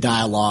the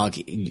dialogue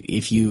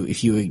if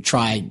you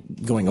try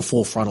going a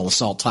full frontal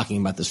assault talking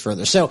about this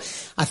further. So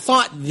I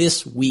thought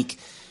this week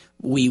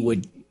we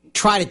would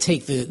try to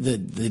take the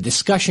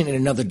discussion in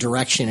another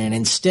direction, and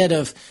instead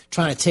of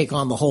trying to take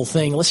on the whole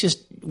thing, let's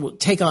just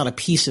take on a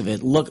piece of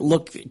it,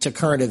 look to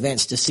current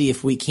events to see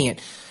if we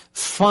can't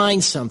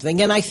find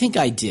something, and I think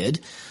I did.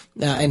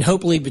 And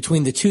hopefully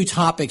between the two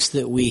topics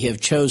that we have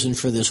chosen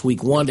for this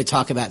week, one to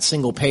talk about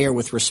single payer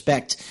with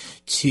respect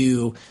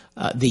to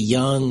the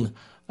young,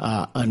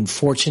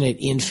 unfortunate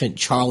infant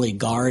Charlie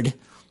Gard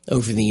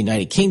over in the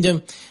United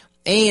Kingdom.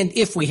 And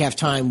if we have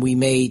time, we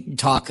may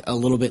talk a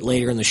little bit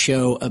later in the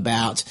show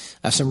about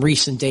some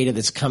recent data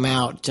that's come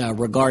out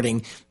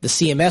regarding the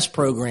CMS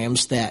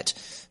programs that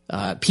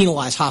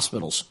penalize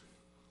hospitals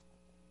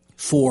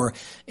for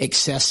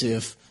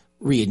excessive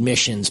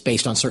readmissions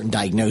based on certain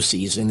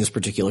diagnoses, in this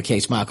particular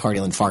case,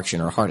 myocardial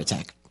infarction or heart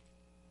attack.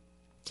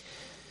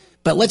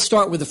 But let's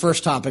start with the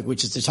first topic,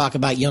 which is to talk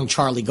about young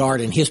Charlie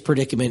Gard and his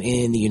predicament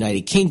in the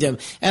United Kingdom.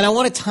 And I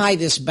want to tie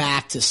this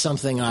back to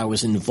something I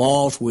was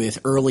involved with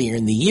earlier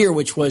in the year,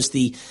 which was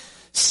the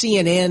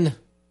CNN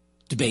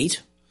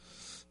debate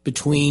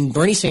between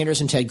Bernie Sanders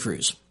and Ted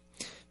Cruz.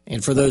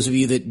 And for those of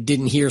you that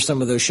didn't hear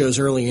some of those shows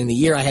earlier in the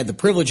year, I had the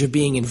privilege of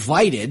being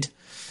invited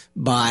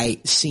by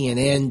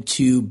CNN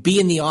to be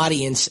in the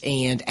audience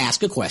and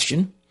ask a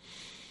question.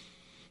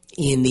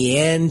 In the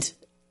end,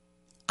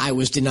 I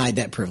was denied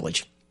that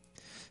privilege.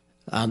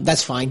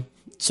 That's fine.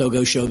 So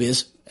goes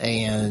showbiz.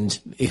 And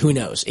who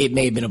knows? It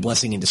may have been a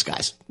blessing in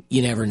disguise.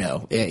 You never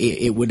know.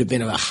 It would have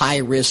been a high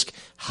risk,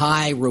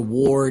 high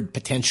reward,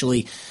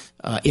 potentially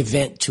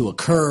event to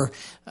occur.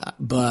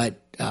 But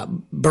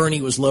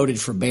Bernie was loaded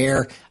for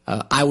bear.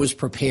 I was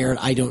prepared.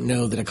 I don't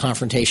know that a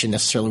confrontation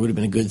necessarily would have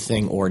been a good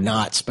thing or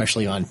not,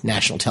 especially on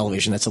national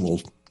television. That's a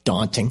little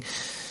daunting.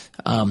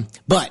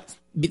 But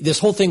this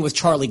whole thing with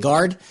Charlie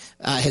Gard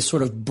has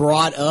sort of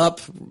brought up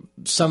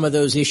some of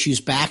those issues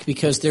back,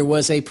 because there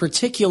was a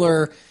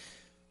particular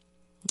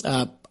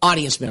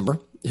audience member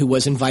who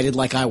was invited,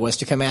 like I was,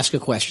 to come ask a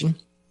question.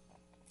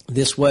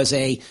 This was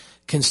a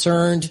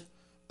concerned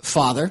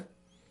father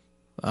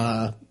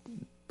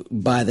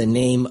by the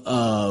name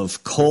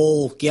of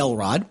Cole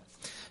Gelrod,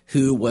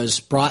 who was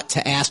brought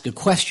to ask a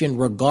question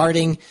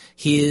regarding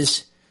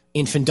his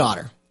infant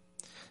daughter.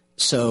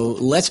 So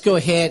let's go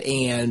ahead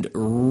and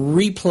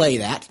replay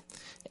that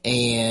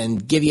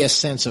and give you a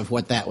sense of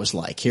what that was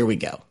like. Here we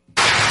go.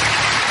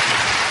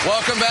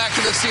 Welcome back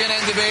to the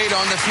CNN debate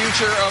on the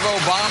future of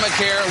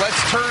Obamacare.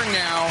 Let's turn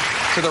now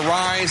to the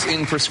rise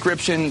in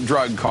prescription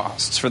drug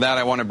costs. For that,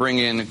 I want to bring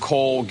in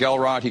Cole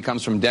Gelrod. He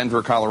comes from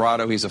Denver,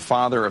 Colorado. He's a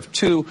father of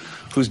two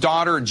whose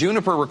daughter,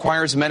 Juniper,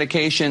 requires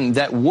medication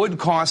that would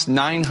cost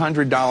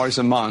 $900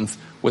 a month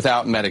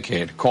without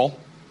Medicaid. Cole?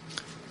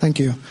 Thank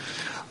you.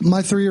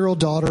 My 3-year-old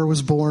daughter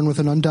was born with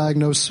an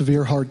undiagnosed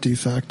severe heart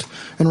defect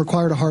and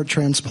required a heart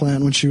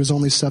transplant when she was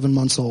only 7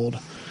 months old.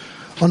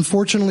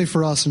 Unfortunately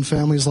for us and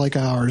families like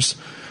ours,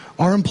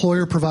 our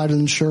employer-provided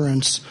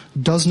insurance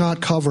does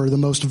not cover the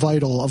most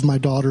vital of my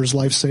daughter's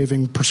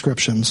life-saving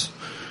prescriptions.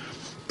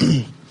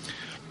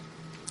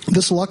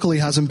 This luckily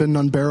hasn't been an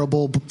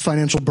unbearable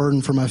financial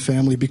burden for my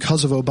family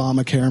because of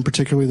Obamacare and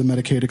particularly the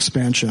Medicaid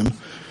expansion.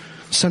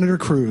 Senator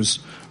Cruz,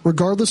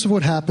 regardless of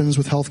what happens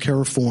with health care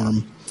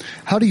reform,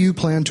 how do you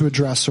plan to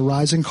address the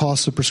rising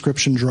costs of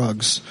prescription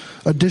drugs?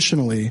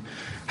 Additionally,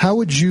 how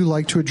would you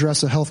like to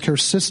address a healthcare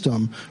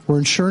system where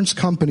insurance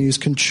companies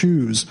can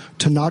choose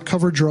to not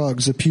cover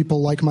drugs that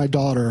people like my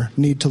daughter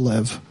need to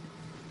live?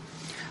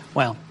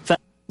 Well,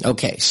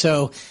 okay,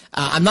 so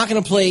I'm not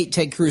going to play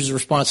Ted Cruz's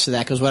response to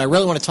that, because what I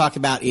really want to talk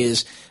about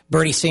is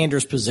Bernie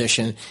Sanders'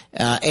 position,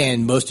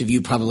 and most of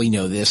you probably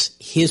know this,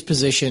 his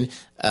position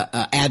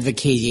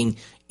advocating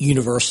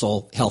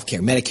universal health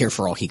care, Medicare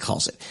for all, he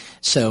calls it.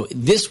 So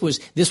this was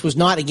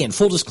not, again,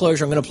 full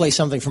disclosure, I'm going to play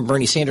something from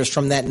Bernie Sanders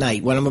from that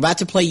night. What I'm about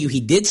to play you, he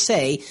did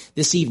say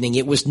this evening,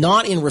 it was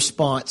not in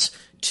response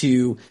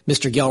to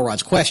Mr.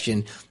 Gelrod's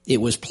question. It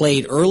was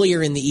played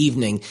earlier in the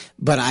evening,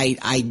 but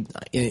I'm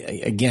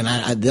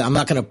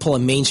not going to pull a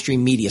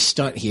mainstream media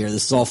stunt here.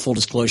 This is all full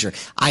disclosure.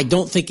 I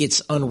don't think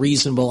it's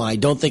unreasonable, and I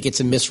don't think it's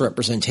a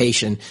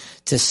misrepresentation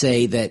to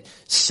say that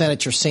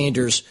Senator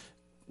Sanders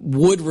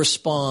would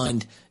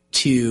respond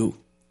to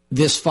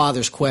this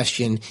father's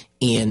question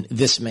in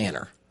this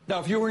manner. Now,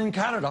 if you were in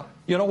Canada,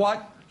 you know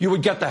what? You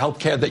would get the health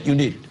care that you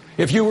needed.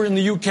 If you were in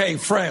the UK,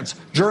 France,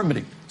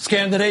 Germany,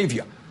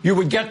 Scandinavia, you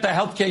would get the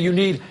health care you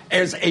need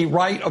as a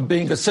right of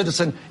being a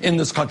citizen in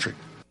this country.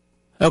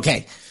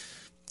 Okay,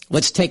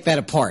 let's take that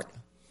apart.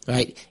 All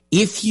right.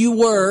 If you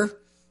were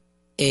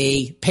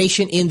a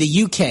patient in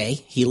the UK,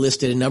 he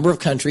listed a number of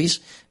countries,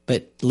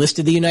 but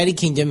listed the United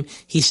Kingdom,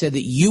 he said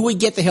that you would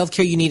get the health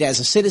care you need as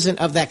a citizen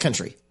of that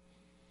country.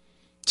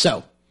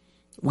 So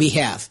we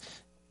have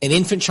an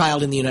infant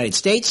child in the United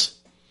States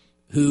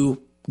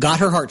who got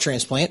her heart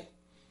transplant,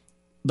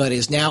 but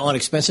is now on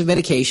expensive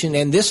medication.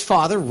 And this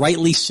father,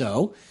 rightly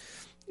so,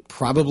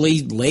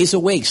 probably lays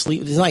awake,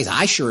 sleeps nights.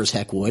 I sure as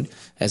heck would,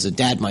 as a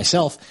dad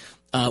myself,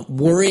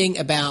 worrying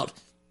about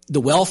the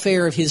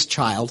welfare of his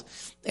child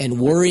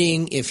and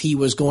worrying if he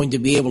was going to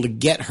be able to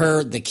get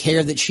her the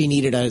care that she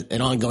needed on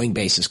an ongoing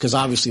basis. Because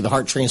obviously the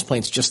heart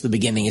transplant's just the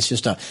beginning. It's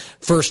just a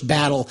first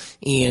battle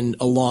in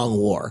a long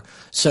war.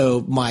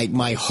 So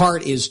my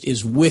heart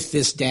is with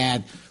this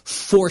dad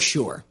for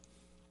sure.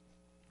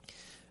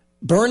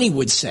 Bernie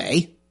would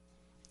say,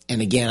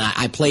 and again,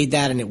 I played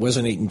that and it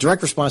wasn't a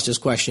direct response to his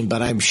question,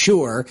 but I'm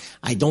sure,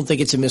 I don't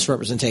think it's a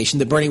misrepresentation,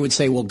 that Bernie would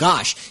say, well,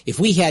 gosh, if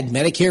we had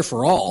Medicare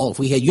for all, if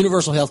we had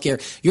universal health care,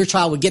 your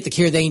child would get the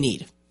care they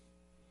need.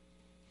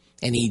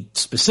 And he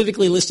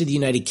specifically listed the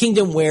United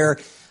Kingdom where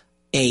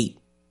I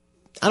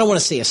don't want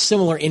to say a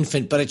similar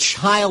infant, but a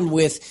child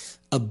with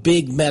a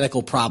big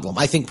medical problem.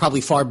 I think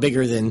probably far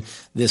bigger than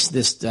this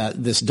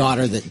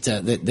daughter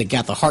that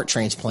got the heart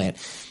transplant.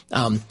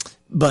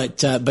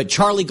 But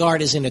Charlie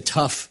Gard is in a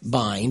tough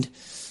bind.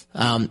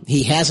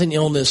 He has an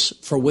illness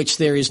for which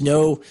there is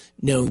no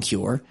known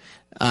cure.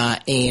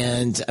 But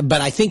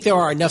I think there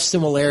are enough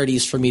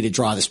similarities for me to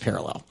draw this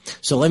parallel.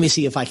 So let me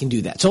see if I can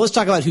do that. So let's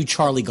talk about who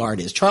Charlie Gard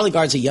is. Charlie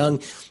Gard's a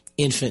young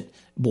infant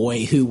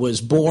boy who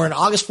was born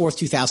August 4th,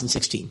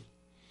 2016.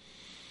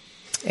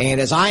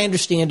 And as I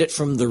understand it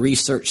from the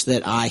research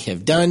that I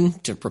have done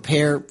to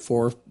prepare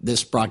for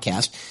this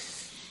broadcast,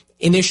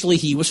 initially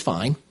he was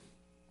fine.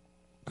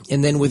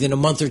 And then within a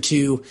month or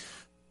two,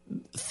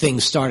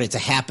 things started to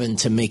happen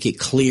to make it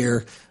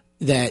clear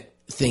that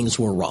things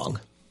were wrong,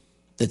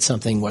 that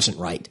something wasn't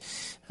right.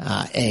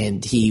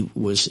 And he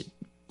was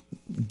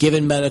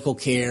given medical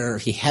care.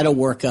 He had a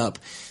workup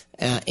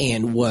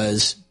and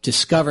was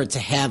discovered to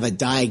have a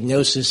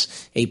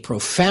diagnosis, a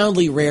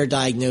profoundly rare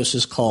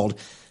diagnosis called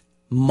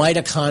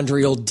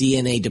mitochondrial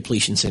DNA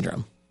depletion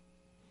syndrome.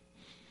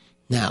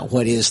 Now,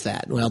 what is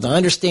that? Well, to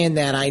understand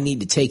that, I need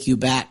to take you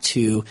back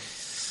to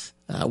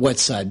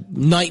what's a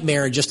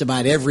nightmare in just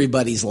about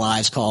everybody's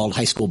lives called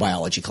high school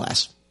biology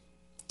class.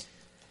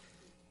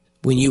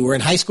 When you were in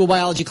high school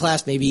biology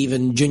class, maybe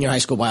even junior high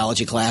school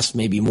biology class,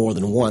 maybe more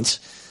than once,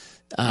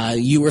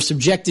 you were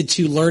subjected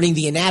to learning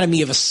the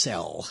anatomy of a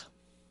cell.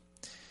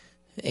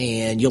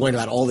 And you learned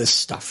about all this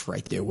stuff,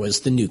 right? There was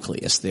the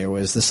nucleus, there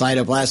was the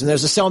cytoplasm,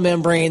 there's the cell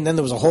membrane, then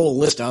there was a whole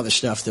list of other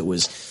stuff that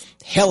was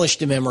hellish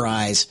to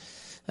memorize.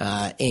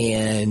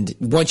 And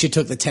once you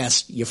took the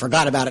test, you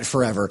forgot about it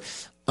forever,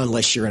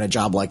 unless you're in a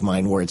job like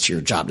mine where it's your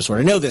job to sort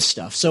of know this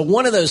stuff. So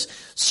one of those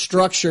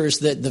structures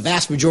that the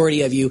vast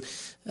majority of you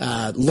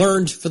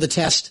learned for the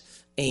test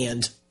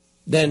and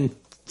then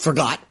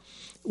forgot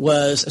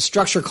was a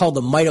structure called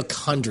the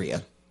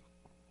mitochondria.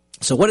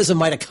 So what is a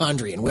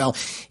mitochondrion? Well,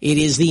 it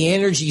is the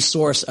energy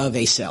source of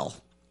a cell.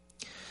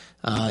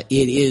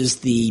 It is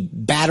the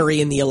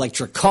battery in the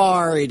electric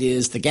car. It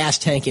is the gas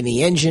tank in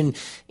the engine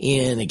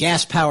in a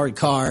gas-powered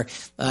car.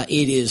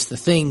 It is the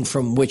thing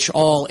from which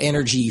all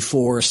energy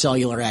for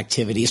cellular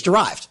activity is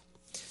derived.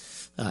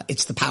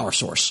 It's the power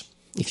source,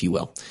 if you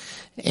will.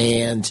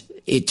 And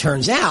it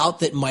turns out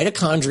that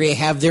mitochondria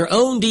have their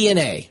own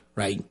DNA,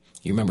 right?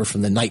 You remember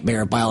from the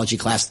nightmare of biology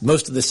class,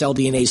 most of the cell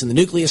DNA is in the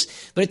nucleus.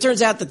 But it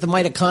turns out that the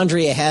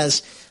mitochondria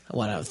has,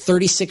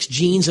 36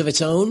 genes of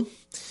its own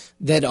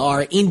that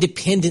are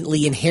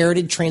independently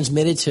inherited,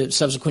 transmitted to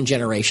subsequent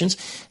generations.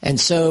 And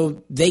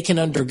so they can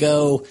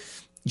undergo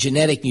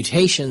genetic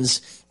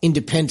mutations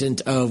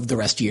independent of the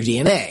rest of your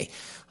DNA.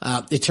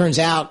 It turns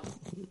out,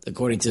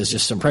 according to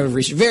just some primitive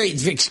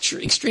research,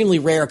 extremely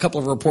rare. A couple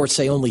of reports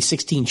say only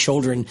 16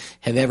 children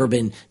have ever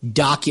been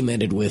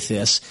documented with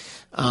this.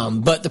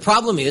 But the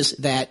problem is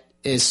that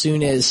as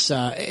soon as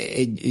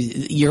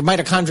your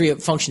mitochondria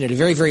function at a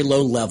very, very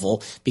low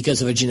level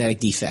because of a genetic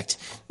defect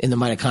in the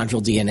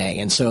mitochondrial DNA,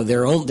 and so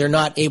they're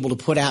not able to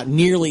put out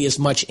nearly as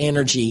much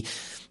energy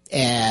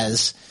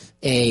as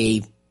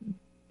a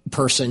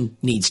person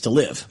needs to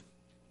live.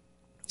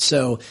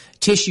 So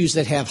tissues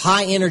that have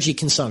high energy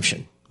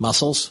consumption,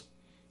 muscles,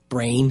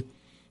 brain,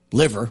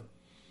 liver,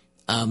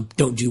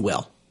 don't do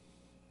well.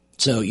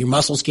 So your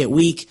muscles get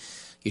weak,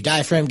 your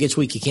diaphragm gets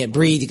weak, you can't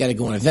breathe, you got to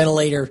go on a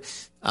ventilator.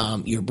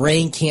 Your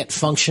brain can't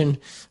function.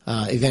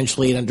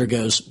 Eventually it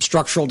undergoes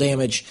structural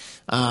damage,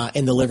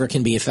 and the liver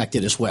can be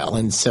affected as well.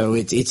 And so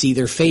it's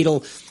either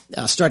fatal,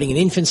 starting in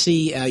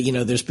infancy.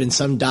 There's been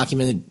some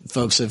documented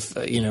folks of,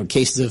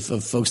 cases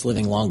of folks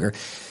living longer.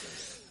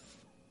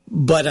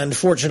 But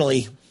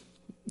unfortunately,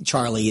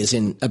 Charlie is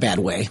in a bad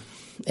way,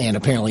 and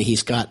apparently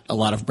he's got a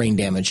lot of brain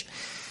damage.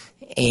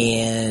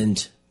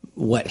 And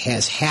what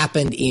has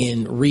happened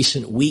in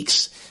recent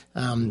weeks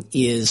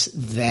is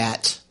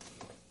that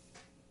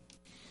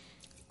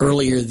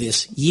earlier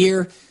this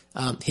year,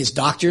 his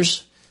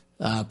doctors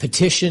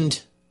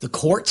petitioned the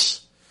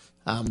courts,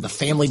 the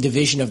family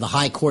division of the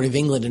High Court of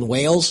England and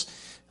Wales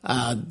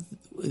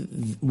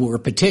were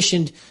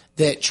petitioned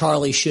that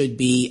Charlie should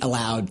be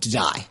allowed to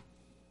die.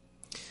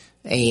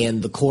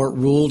 And the court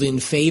ruled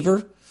in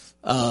favor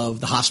of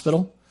the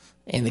hospital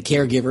and the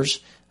caregivers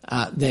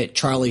that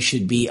Charlie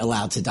should be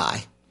allowed to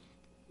die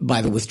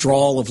by the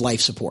withdrawal of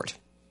life support.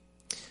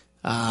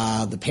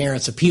 The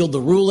parents appealed the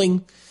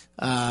ruling.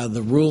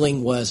 The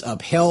ruling was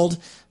upheld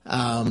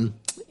at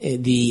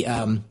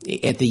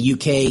the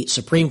UK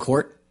Supreme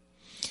Court.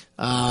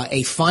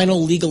 A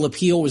final legal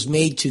appeal was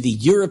made to the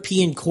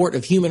European Court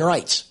of Human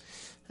Rights,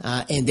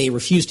 and they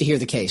refused to hear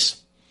the case,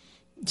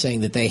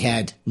 saying that they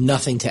had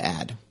nothing to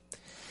add.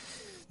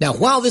 Now,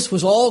 while this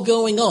was all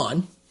going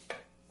on,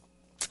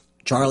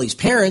 Charlie's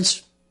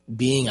parents,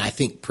 being, I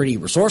think, pretty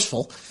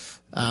resourceful,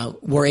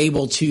 were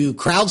able to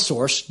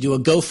crowdsource, do a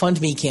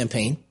GoFundMe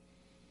campaign,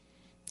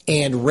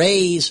 and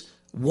raise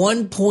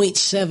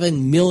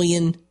 $1.7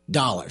 million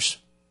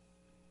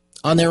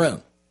on their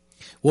own.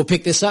 We'll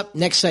pick this up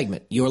next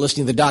segment. You're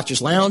listening to The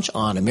Doctor's Lounge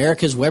on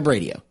America's Web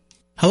Radio.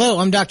 Hello,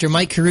 I'm Dr.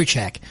 Mike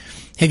Karuchak.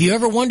 Have you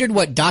ever wondered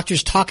what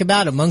doctors talk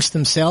about amongst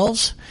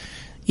themselves?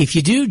 If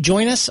you do,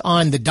 join us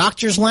on The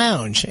Doctor's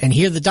Lounge and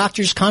hear the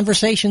doctors'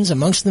 conversations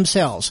amongst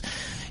themselves.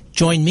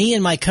 Join me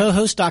and my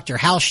co-host, Dr.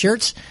 Hal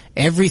Schertz,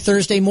 every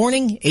Thursday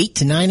morning, 8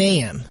 to 9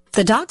 a.m.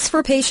 The Docs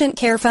for Patient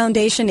Care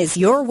Foundation is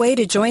your way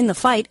to join the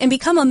fight and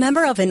become a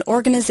member of an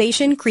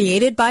organization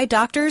created by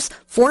doctors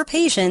for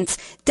patients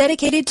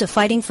dedicated to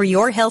fighting for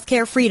your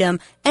healthcare freedom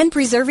and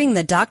preserving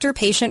the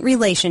doctor-patient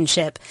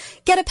relationship.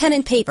 Get a pen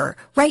and paper.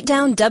 Write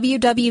down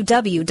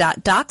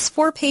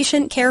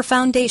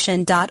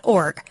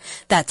www.docsforpatientcarefoundation.org.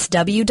 That's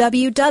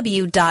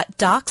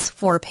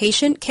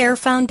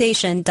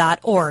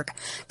www.docsforpatientcarefoundation.org.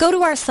 Go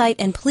to our site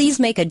and please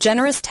make a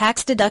generous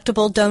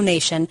tax-deductible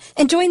donation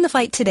and join the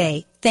fight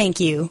today. Thank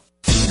you.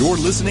 You're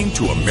listening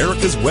to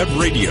America's Web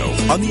Radio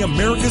on the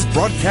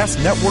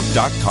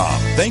AmericasBroadcastNetwork.com.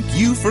 Thank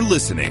you for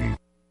listening.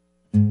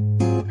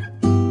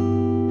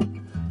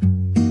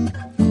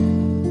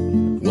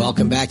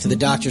 Welcome back to the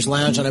Doctor's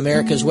Lounge on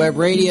America's Web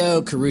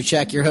Radio.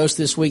 Karuchak, your host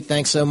this week.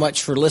 Thanks so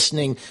much for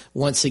listening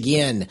once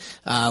again.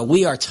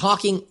 We are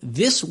talking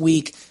this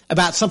week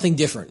about something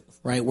different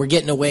right? We're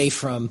getting away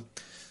from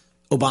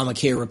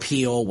Obamacare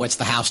repeal. What's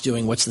the House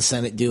doing? What's the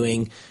Senate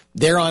doing?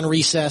 They're on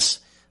recess.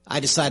 I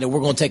decided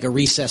we're going to take a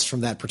recess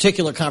from that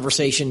particular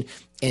conversation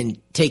and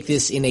take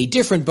this in a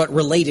different but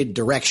related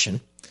direction.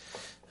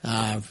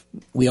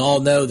 We all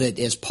know that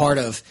as part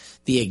of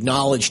the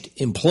acknowledged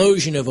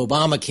implosion of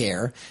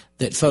Obamacare,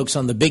 that folks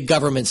on the big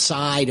government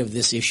side of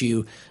this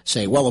issue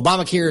say, well,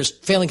 Obamacare is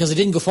failing because it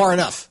didn't go far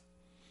enough.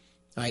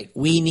 Right?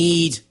 We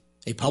need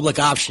a public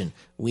option.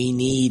 We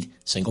need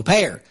single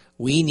payer.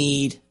 We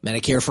need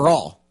Medicare for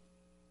all.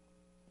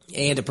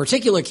 And a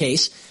particular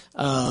case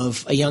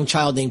of a young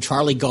child named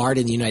Charlie Gard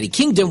in the United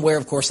Kingdom, where,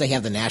 of course, they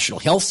have the National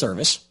Health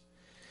Service,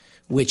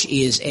 which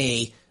is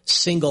a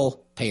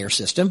single payer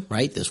system,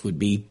 right? This would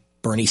be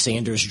Bernie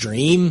Sanders'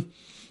 dream,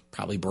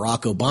 probably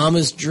Barack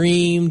Obama's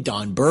dream,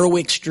 Don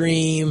Berwick's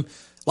dream.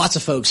 Lots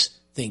of folks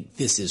think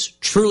this is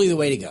truly the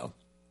way to go.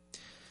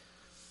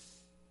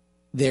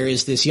 There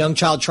is this young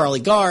child,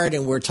 Charlie Gard,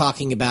 and we're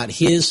talking about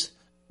his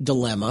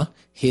dilemma,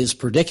 his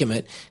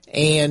predicament,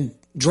 and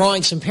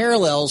drawing some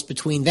parallels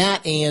between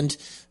that and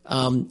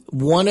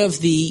one of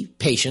the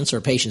patients or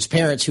patient's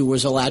parents who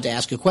was allowed to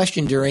ask a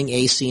question during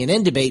a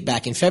CNN debate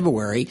back in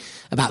February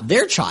about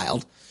their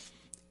child,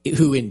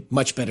 who in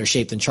much better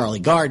shape than Charlie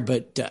Gard,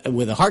 but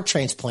with a heart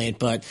transplant.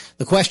 But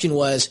the question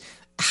was,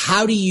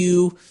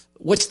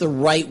 what's the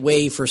right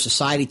way for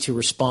society to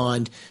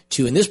respond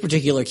to, in this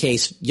particular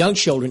case, young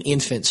children,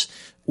 infants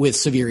with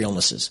severe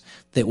illnesses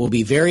that will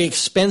be very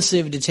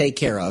expensive to take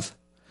care of?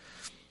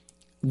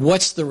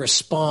 What's the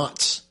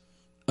response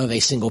of a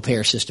single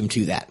payer system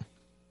to that?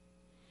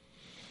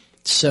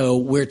 So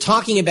we're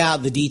talking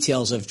about the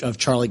details of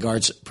Charlie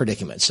Gard's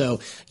predicament. So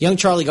young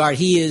Charlie Gard,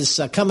 he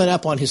is coming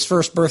up on his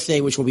first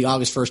birthday, which will be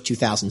August 1st,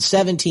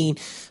 2017,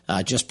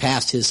 just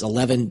past his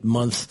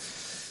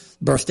 11-month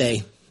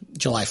birthday,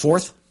 July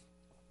 4th,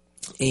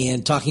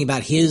 and talking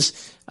about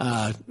his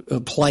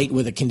plight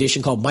with a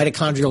condition called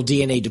mitochondrial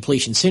DNA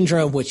depletion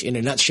syndrome, which in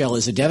a nutshell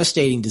is a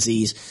devastating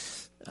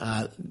disease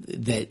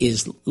that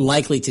is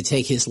likely to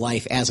take his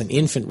life as an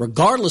infant,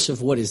 regardless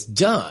of what is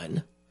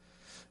done.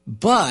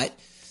 But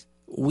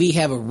we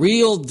have a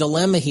real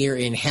dilemma here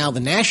in how the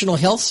National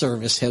Health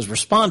Service has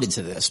responded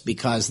to this,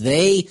 because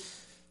they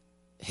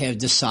have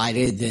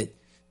decided that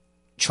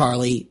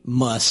Charlie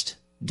must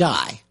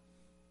die,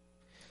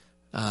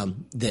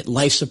 that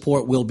life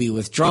support will be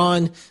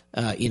withdrawn.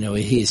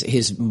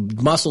 His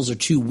muscles are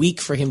too weak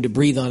for him to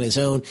breathe on his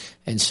own.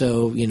 And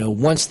so,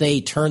 once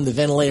they turn the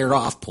ventilator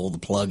off, pull the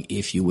plug,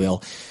 if you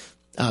will,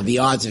 the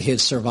odds of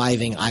his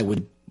surviving, I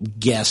would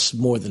guess,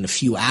 more than a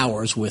few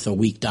hours with a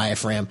weak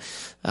diaphragm,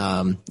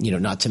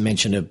 not to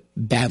mention a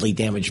badly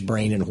damaged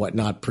brain and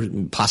whatnot,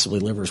 possibly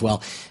liver as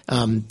well,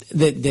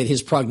 that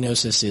his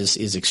prognosis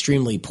is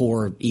extremely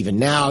poor. Even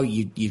now,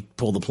 you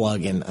pull the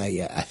plug, and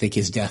I think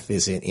his death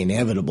is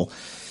inevitable.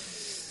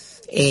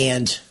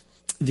 And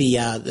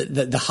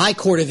the High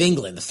Court of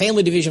England, the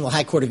Family Division of the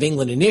High Court of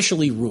England,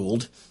 initially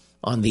ruled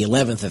on the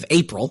 11th of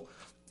April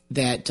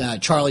that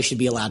Charlie should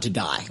be allowed to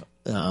die.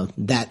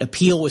 That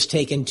appeal was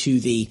taken to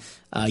the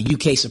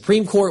UK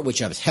Supreme Court,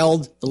 which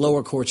upheld the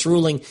lower court's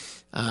ruling.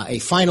 A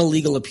final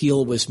legal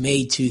appeal was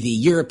made to the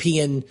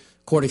European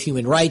Court of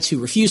Human Rights, who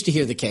refused to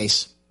hear the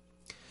case.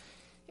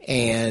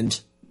 And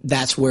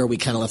that's where we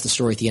kind of left the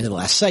story at the end of the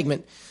last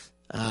segment.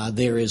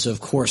 There is, of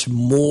course,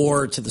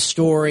 more to the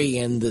story,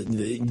 and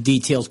the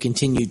details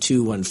continue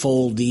to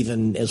unfold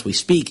even as we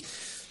speak.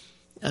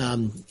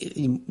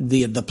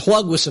 The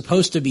plug was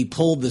supposed to be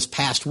pulled this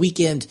past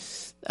weekend.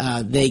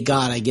 They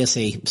got, I guess,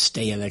 a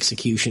stay of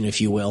execution, if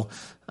you will.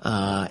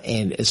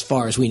 And as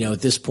far as we know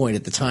at this point,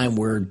 at the time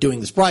we're doing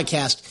this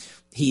broadcast,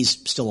 he's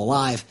still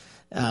alive.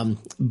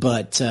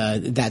 But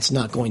that's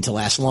not going to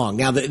last long.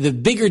 Now, the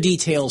bigger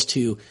details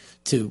to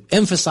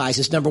emphasize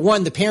is, number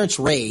one, the parents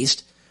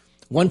raised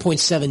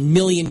 $1.7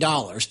 million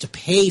to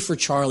pay for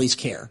Charlie's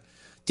care.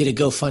 Did a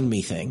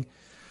GoFundMe thing.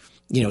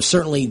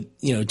 Certainly,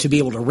 to be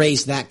able to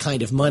raise that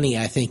kind of money,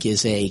 I think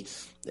is an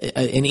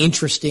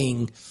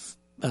interesting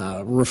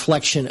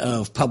reflection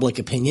of public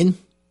opinion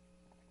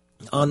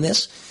on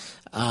this.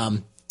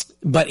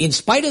 But in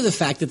spite of the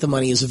fact that the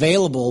money is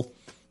available,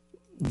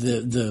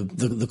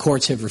 the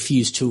courts have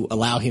refused to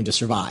allow him to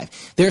survive.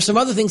 There are some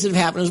other things that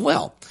have happened as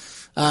well.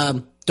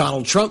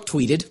 Donald Trump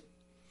tweeted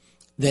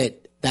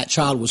that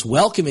child was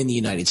welcome in the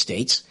United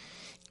States,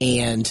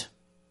 and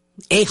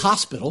a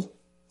hospital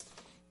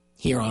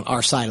here on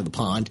our side of the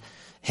pond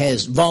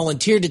has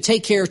volunteered to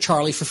take care of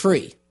Charlie for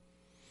free.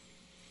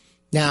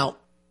 Now,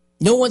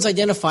 no one's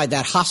identified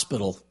that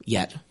hospital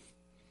yet,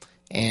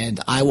 and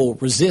I will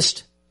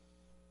resist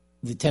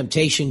the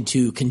temptation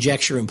to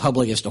conjecture in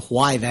public as to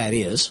why that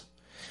is.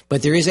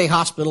 But there is a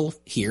hospital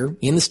here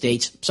in the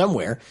States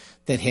somewhere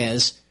that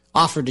has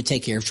offered to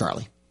take care of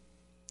Charlie.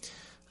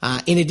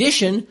 In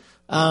addition,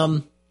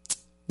 the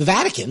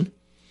Vatican,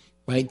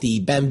 right, the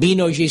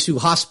Bambino Gesù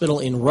Hospital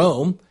in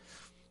Rome,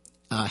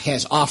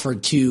 has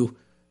offered to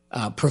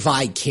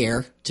provide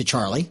care to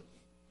Charlie.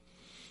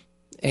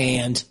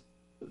 And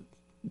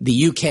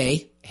the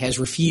UK has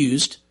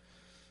refused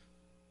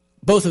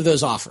both of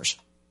those offers.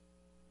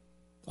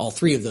 all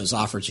three of those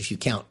offers if you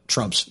count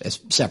Trump's as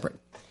separate.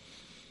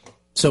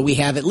 So we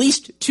have at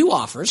least two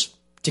offers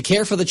to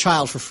care for the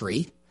child for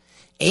free,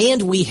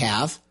 and we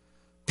have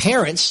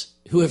parents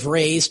who have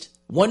raised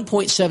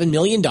 $1.7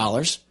 million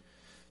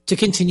to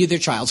continue their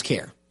child's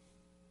care.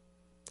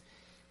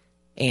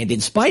 And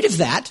in spite of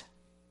that,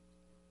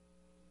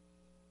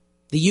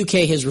 the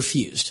UK has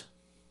refused.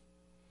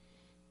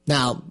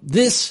 Now,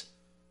 this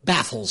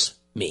baffles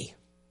me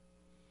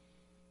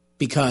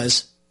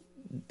because,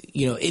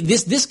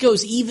 this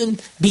goes even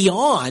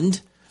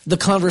beyond the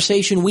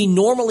conversation we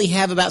normally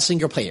have about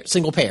single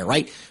payer,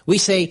 right? We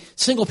say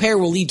single payer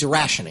will lead to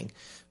rationing,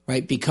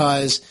 right?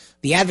 Because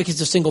the advocates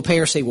of single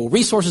payer say, well,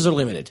 resources are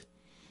limited,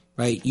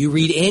 right? You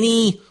read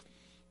any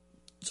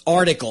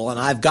article, and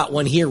I've got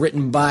one here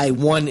written by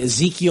one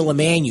Ezekiel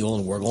Emanuel,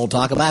 and we're going to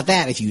talk about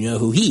that if you know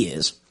who he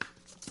is,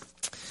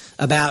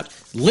 about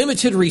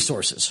limited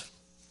resources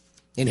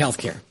in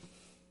healthcare.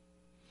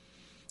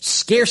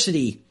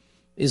 Scarcity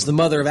is the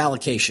mother of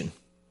allocation,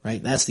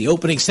 right? That's the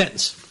opening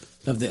sentence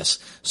of this.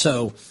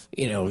 So,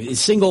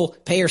 single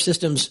payer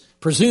systems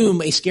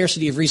presume a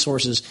scarcity of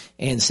resources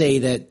and say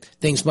that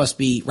things must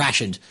be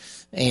rationed.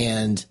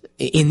 And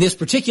in this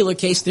particular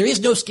case, there is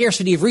no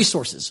scarcity of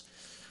resources,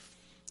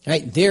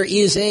 right? There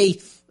is a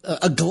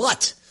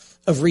glut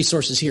of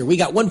resources here. We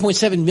got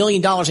 $1.7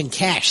 million in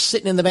cash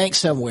sitting in the bank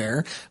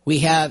somewhere. We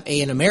have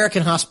an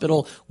American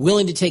hospital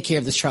willing to take care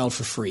of this child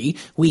for free.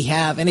 We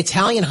have an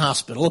Italian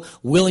hospital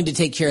willing to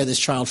take care of this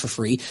child for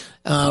free.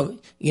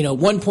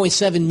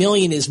 $1.7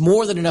 million is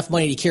more than enough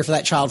money to care for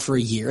that child for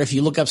a year. If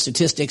you look up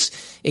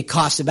statistics, it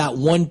costs about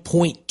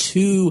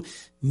 $1.2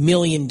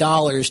 million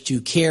to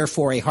care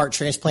for a heart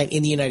transplant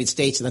in the United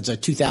States, and that's a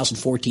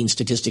 2014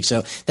 statistic,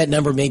 so that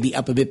number may be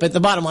up a bit. But the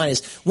bottom line is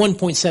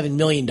 $1.7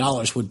 million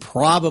would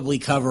probably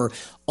cover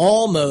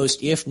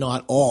almost, if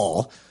not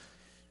all,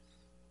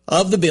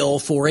 of the bill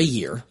for a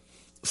year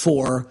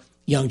for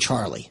young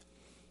Charlie.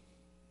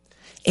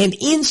 And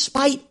in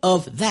spite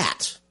of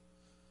that,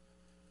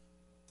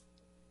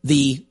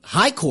 the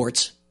high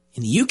courts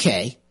in the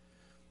UK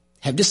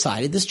have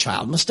decided this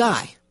child must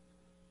die.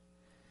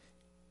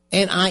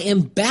 And I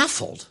am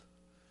baffled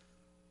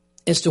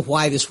as to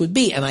why this would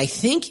be. And I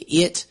think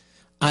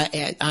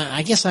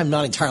I guess I'm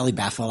not entirely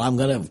baffled. I'm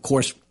going to, of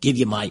course, give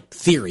you my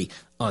theory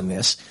on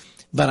this.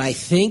 But I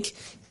think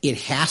it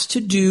has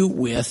to do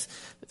with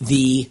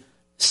the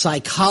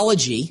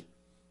psychology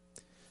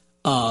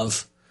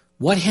of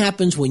what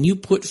happens when you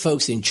put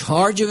folks in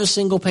charge of a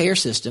single payer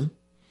system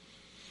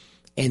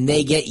and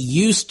they get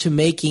used to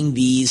making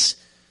these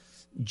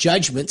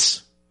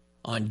judgments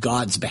on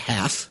God's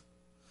behalf.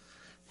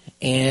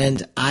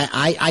 And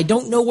I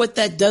don't know what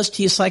that does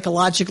to you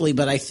psychologically,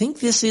 but I think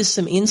this is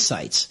some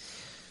insights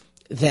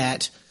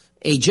that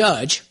a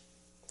judge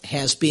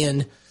has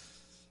been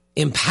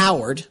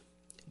empowered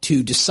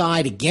to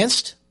decide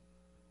against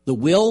the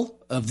will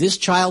of this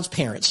child's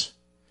parents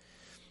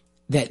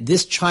that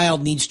this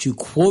child needs to,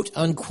 quote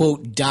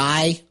unquote,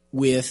 die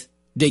with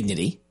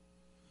dignity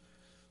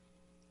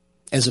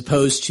as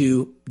opposed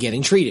to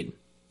getting treated.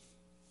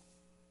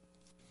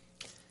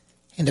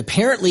 And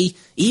apparently,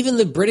 even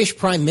the British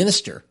Prime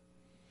Minister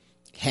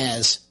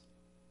has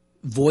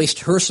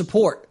voiced her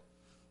support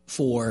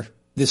for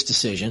this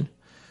decision.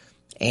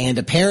 And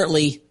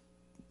apparently,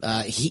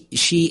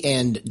 she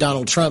and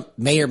Donald Trump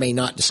may or may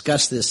not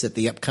discuss this at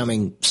the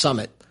upcoming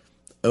summit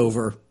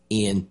over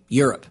in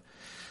Europe.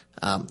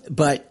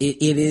 But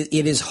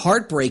it is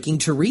heartbreaking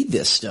to read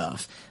this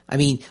stuff. I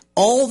mean,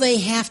 all they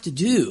have to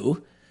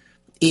do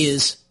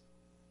is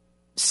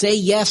say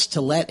yes to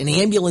let an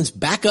ambulance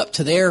back up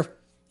to their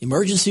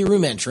emergency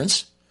room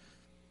entrance,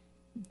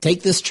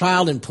 take this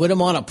child and put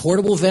him on a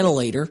portable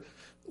ventilator,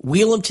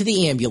 wheel him to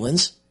the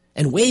ambulance,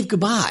 and wave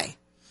goodbye.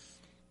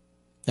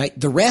 Right?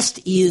 The rest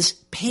is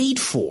paid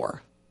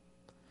for.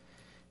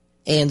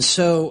 And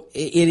so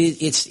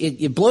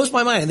it blows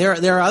my mind. And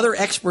there are other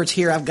experts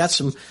here. I've got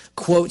some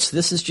quotes.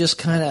 This is just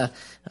kind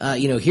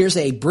of, here's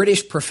a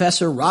British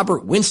professor,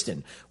 Robert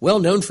Winston,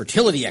 well-known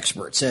fertility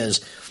expert,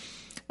 says,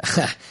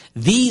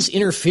 these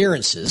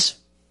interferences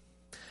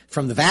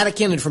from the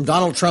Vatican and from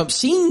Donald Trump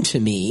seem to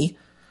me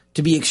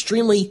to be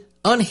extremely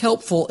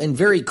unhelpful and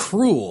very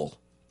cruel,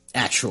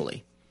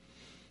 actually.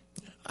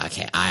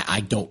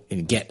 I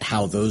don't get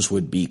how those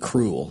would be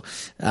cruel.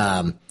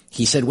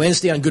 He said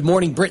Wednesday on Good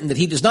Morning Britain that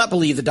he does not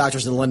believe the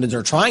doctors in London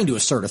are trying to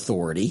assert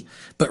authority,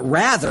 but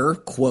rather,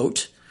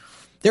 quote,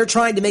 they're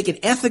trying to make an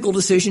ethical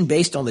decision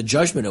based on the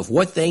judgment of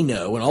what they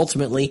know, and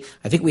ultimately,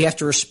 I think we have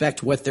to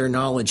respect what their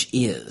knowledge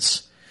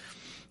is.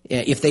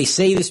 If they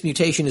say this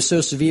mutation is so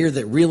severe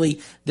that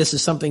really this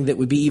is something that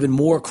would be even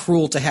more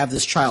cruel to have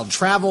this child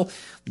travel,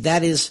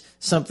 that is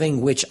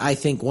something which I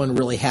think one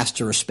really has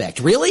to respect.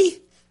 Really?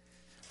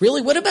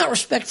 Really? What about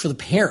respect for the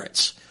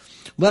parents?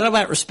 What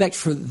about respect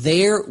for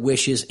their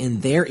wishes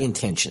and their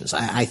intentions?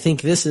 I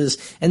think this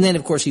is, and then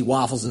of course he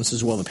waffles and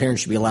says, well, the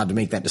parents should be allowed to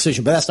make that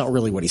decision, but that's not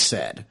really what he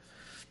said.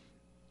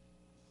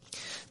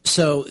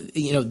 So,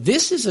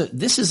 this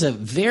is a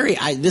very,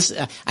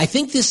 I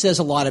think this says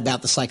a lot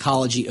about the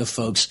psychology of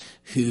folks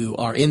who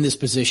are in this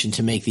position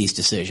to make these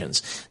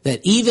decisions.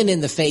 That even in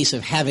the face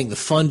of having the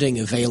funding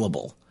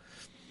available,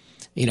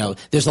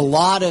 there's a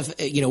lot of,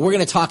 we're going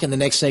to talk in the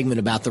next segment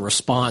about the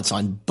response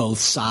on both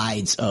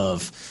sides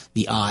of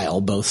the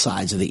aisle, both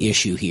sides of the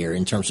issue here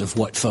in terms of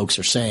what folks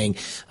are saying,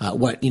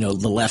 what,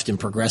 the left and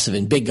progressive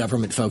and big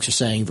government folks are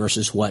saying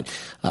versus what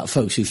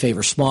folks who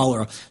favor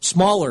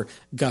smaller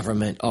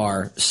government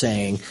are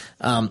saying.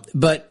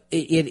 But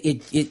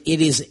it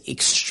is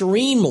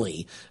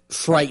extremely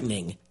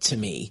frightening to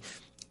me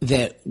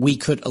that we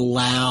could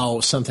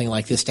allow something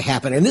like this to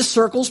happen. And this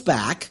circles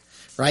back,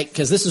 right?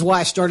 Because this is why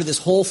I started this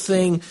whole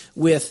thing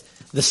with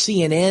the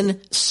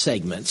CNN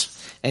segment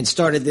and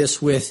started this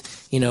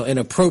with, an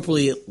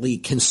appropriately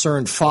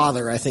concerned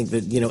father. I think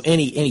that,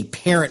 any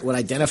parent would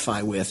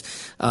identify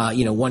with,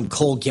 one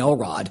Cole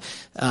Gelrod,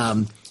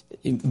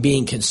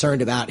 being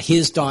concerned about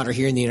his daughter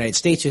here in the United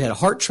States who had a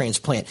heart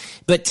transplant.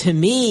 But to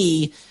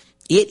me,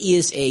 it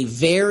is a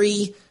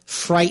very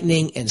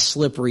frightening and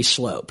slippery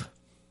slope.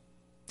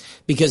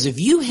 Because if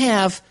you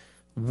have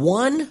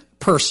one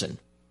person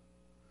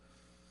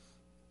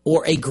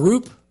or a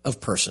group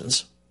of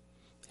persons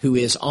who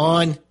is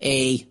on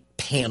a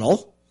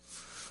panel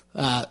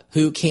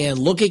who can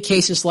look at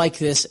cases like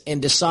this and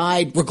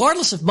decide,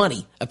 regardless of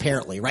money,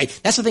 apparently,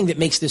 right? That's the thing that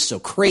makes this so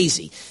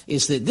crazy,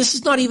 is that this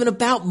is not even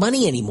about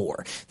money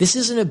anymore. This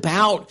isn't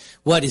about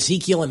what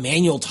Ezekiel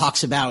Emanuel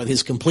talks about with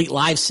his complete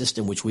life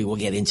system, which we will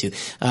get into,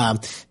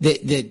 that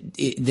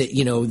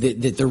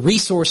the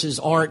resources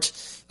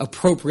aren't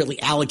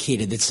appropriately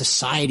allocated, that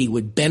society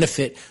would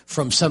benefit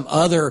from some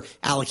other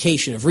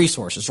allocation of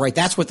resources, right?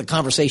 That's what the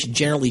conversation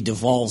generally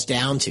devolves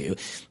down to,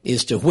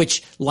 is to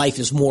which life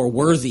is more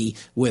worthy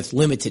with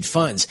limited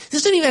funds.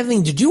 This doesn't even have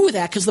anything to do with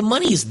that because the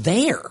money is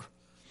there.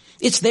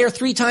 It's there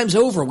 3 times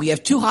over. We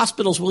have 2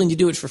 hospitals willing to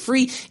do it for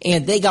free,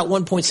 and they got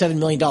 $1.7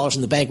 million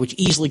in the bank, which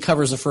easily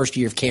covers the first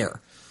year of care.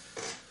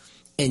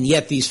 And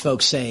yet these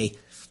folks say,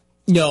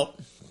 no,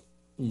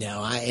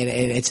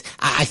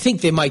 I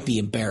think they might be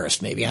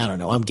embarrassed. Maybe, I don't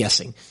know. I'm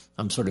guessing.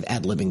 I'm sort of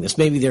ad-libbing this.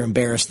 Maybe they're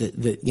embarrassed that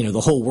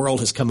the whole world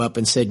has come up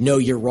and said, no,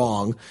 you're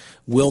wrong.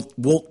 We'll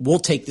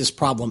take this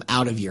problem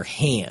out of your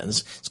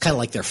hands. It's kind of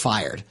like they're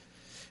fired,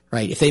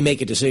 right? If they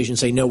make a decision,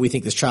 say, no, we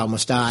think this child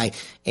must die,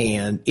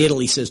 and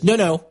Italy says,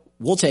 no,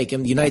 we'll take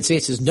him. The United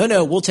States says,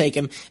 no, we'll take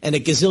him. And a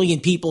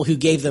gazillion people who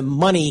gave them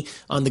money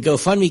on the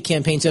GoFundMe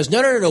campaign says,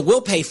 no, we'll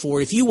pay for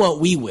it. If you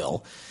won't, we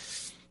will.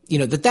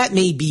 That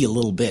may be a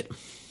little bit,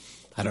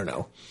 I don't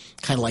know,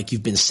 kind of like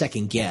you've been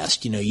second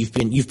guessed.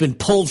 You've been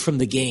pulled from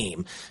the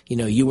game.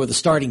 You were the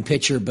starting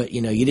pitcher, but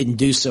you didn't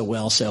do so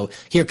well. So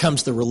here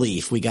comes the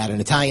relief. We got an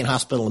Italian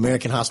hospital,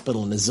 American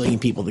hospital, and a zillion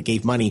people that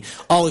gave money,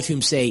 all of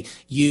whom say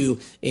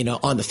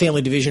on the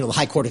family division of the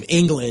High Court of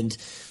England,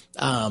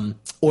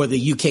 or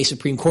the UK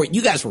Supreme Court,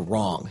 you guys were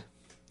wrong.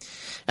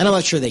 And I'm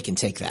not sure they can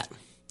take that.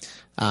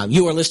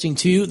 You are listening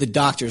to The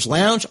Doctor's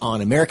Lounge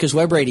on America's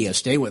Web Radio.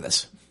 Stay with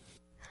us.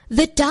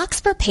 The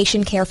Docs for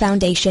Patient Care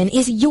Foundation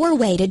is your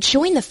way to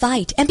join the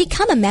fight and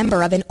become a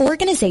member of an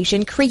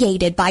organization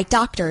created by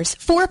doctors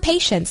for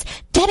patients,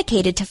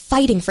 dedicated to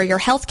fighting for your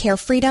healthcare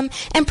freedom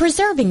and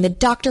preserving the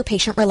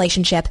doctor-patient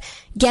relationship.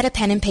 Get a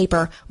pen and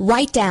paper.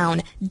 Write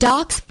down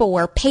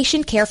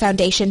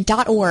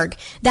docs4patientcarefoundation.org.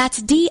 That's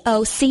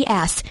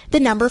DOCS, the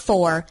number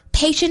 4,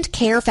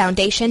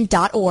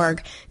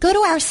 patientcarefoundation.org. Go to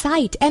our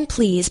site and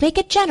please make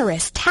a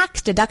generous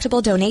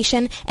tax-deductible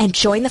donation and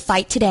join the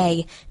fight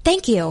today.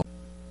 Thank you.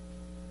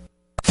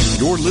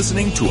 You're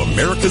listening to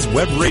America's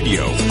Web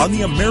Radio on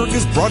the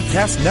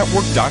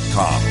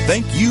AmericasBroadcastNetwork.com.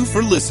 Thank you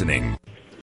for listening.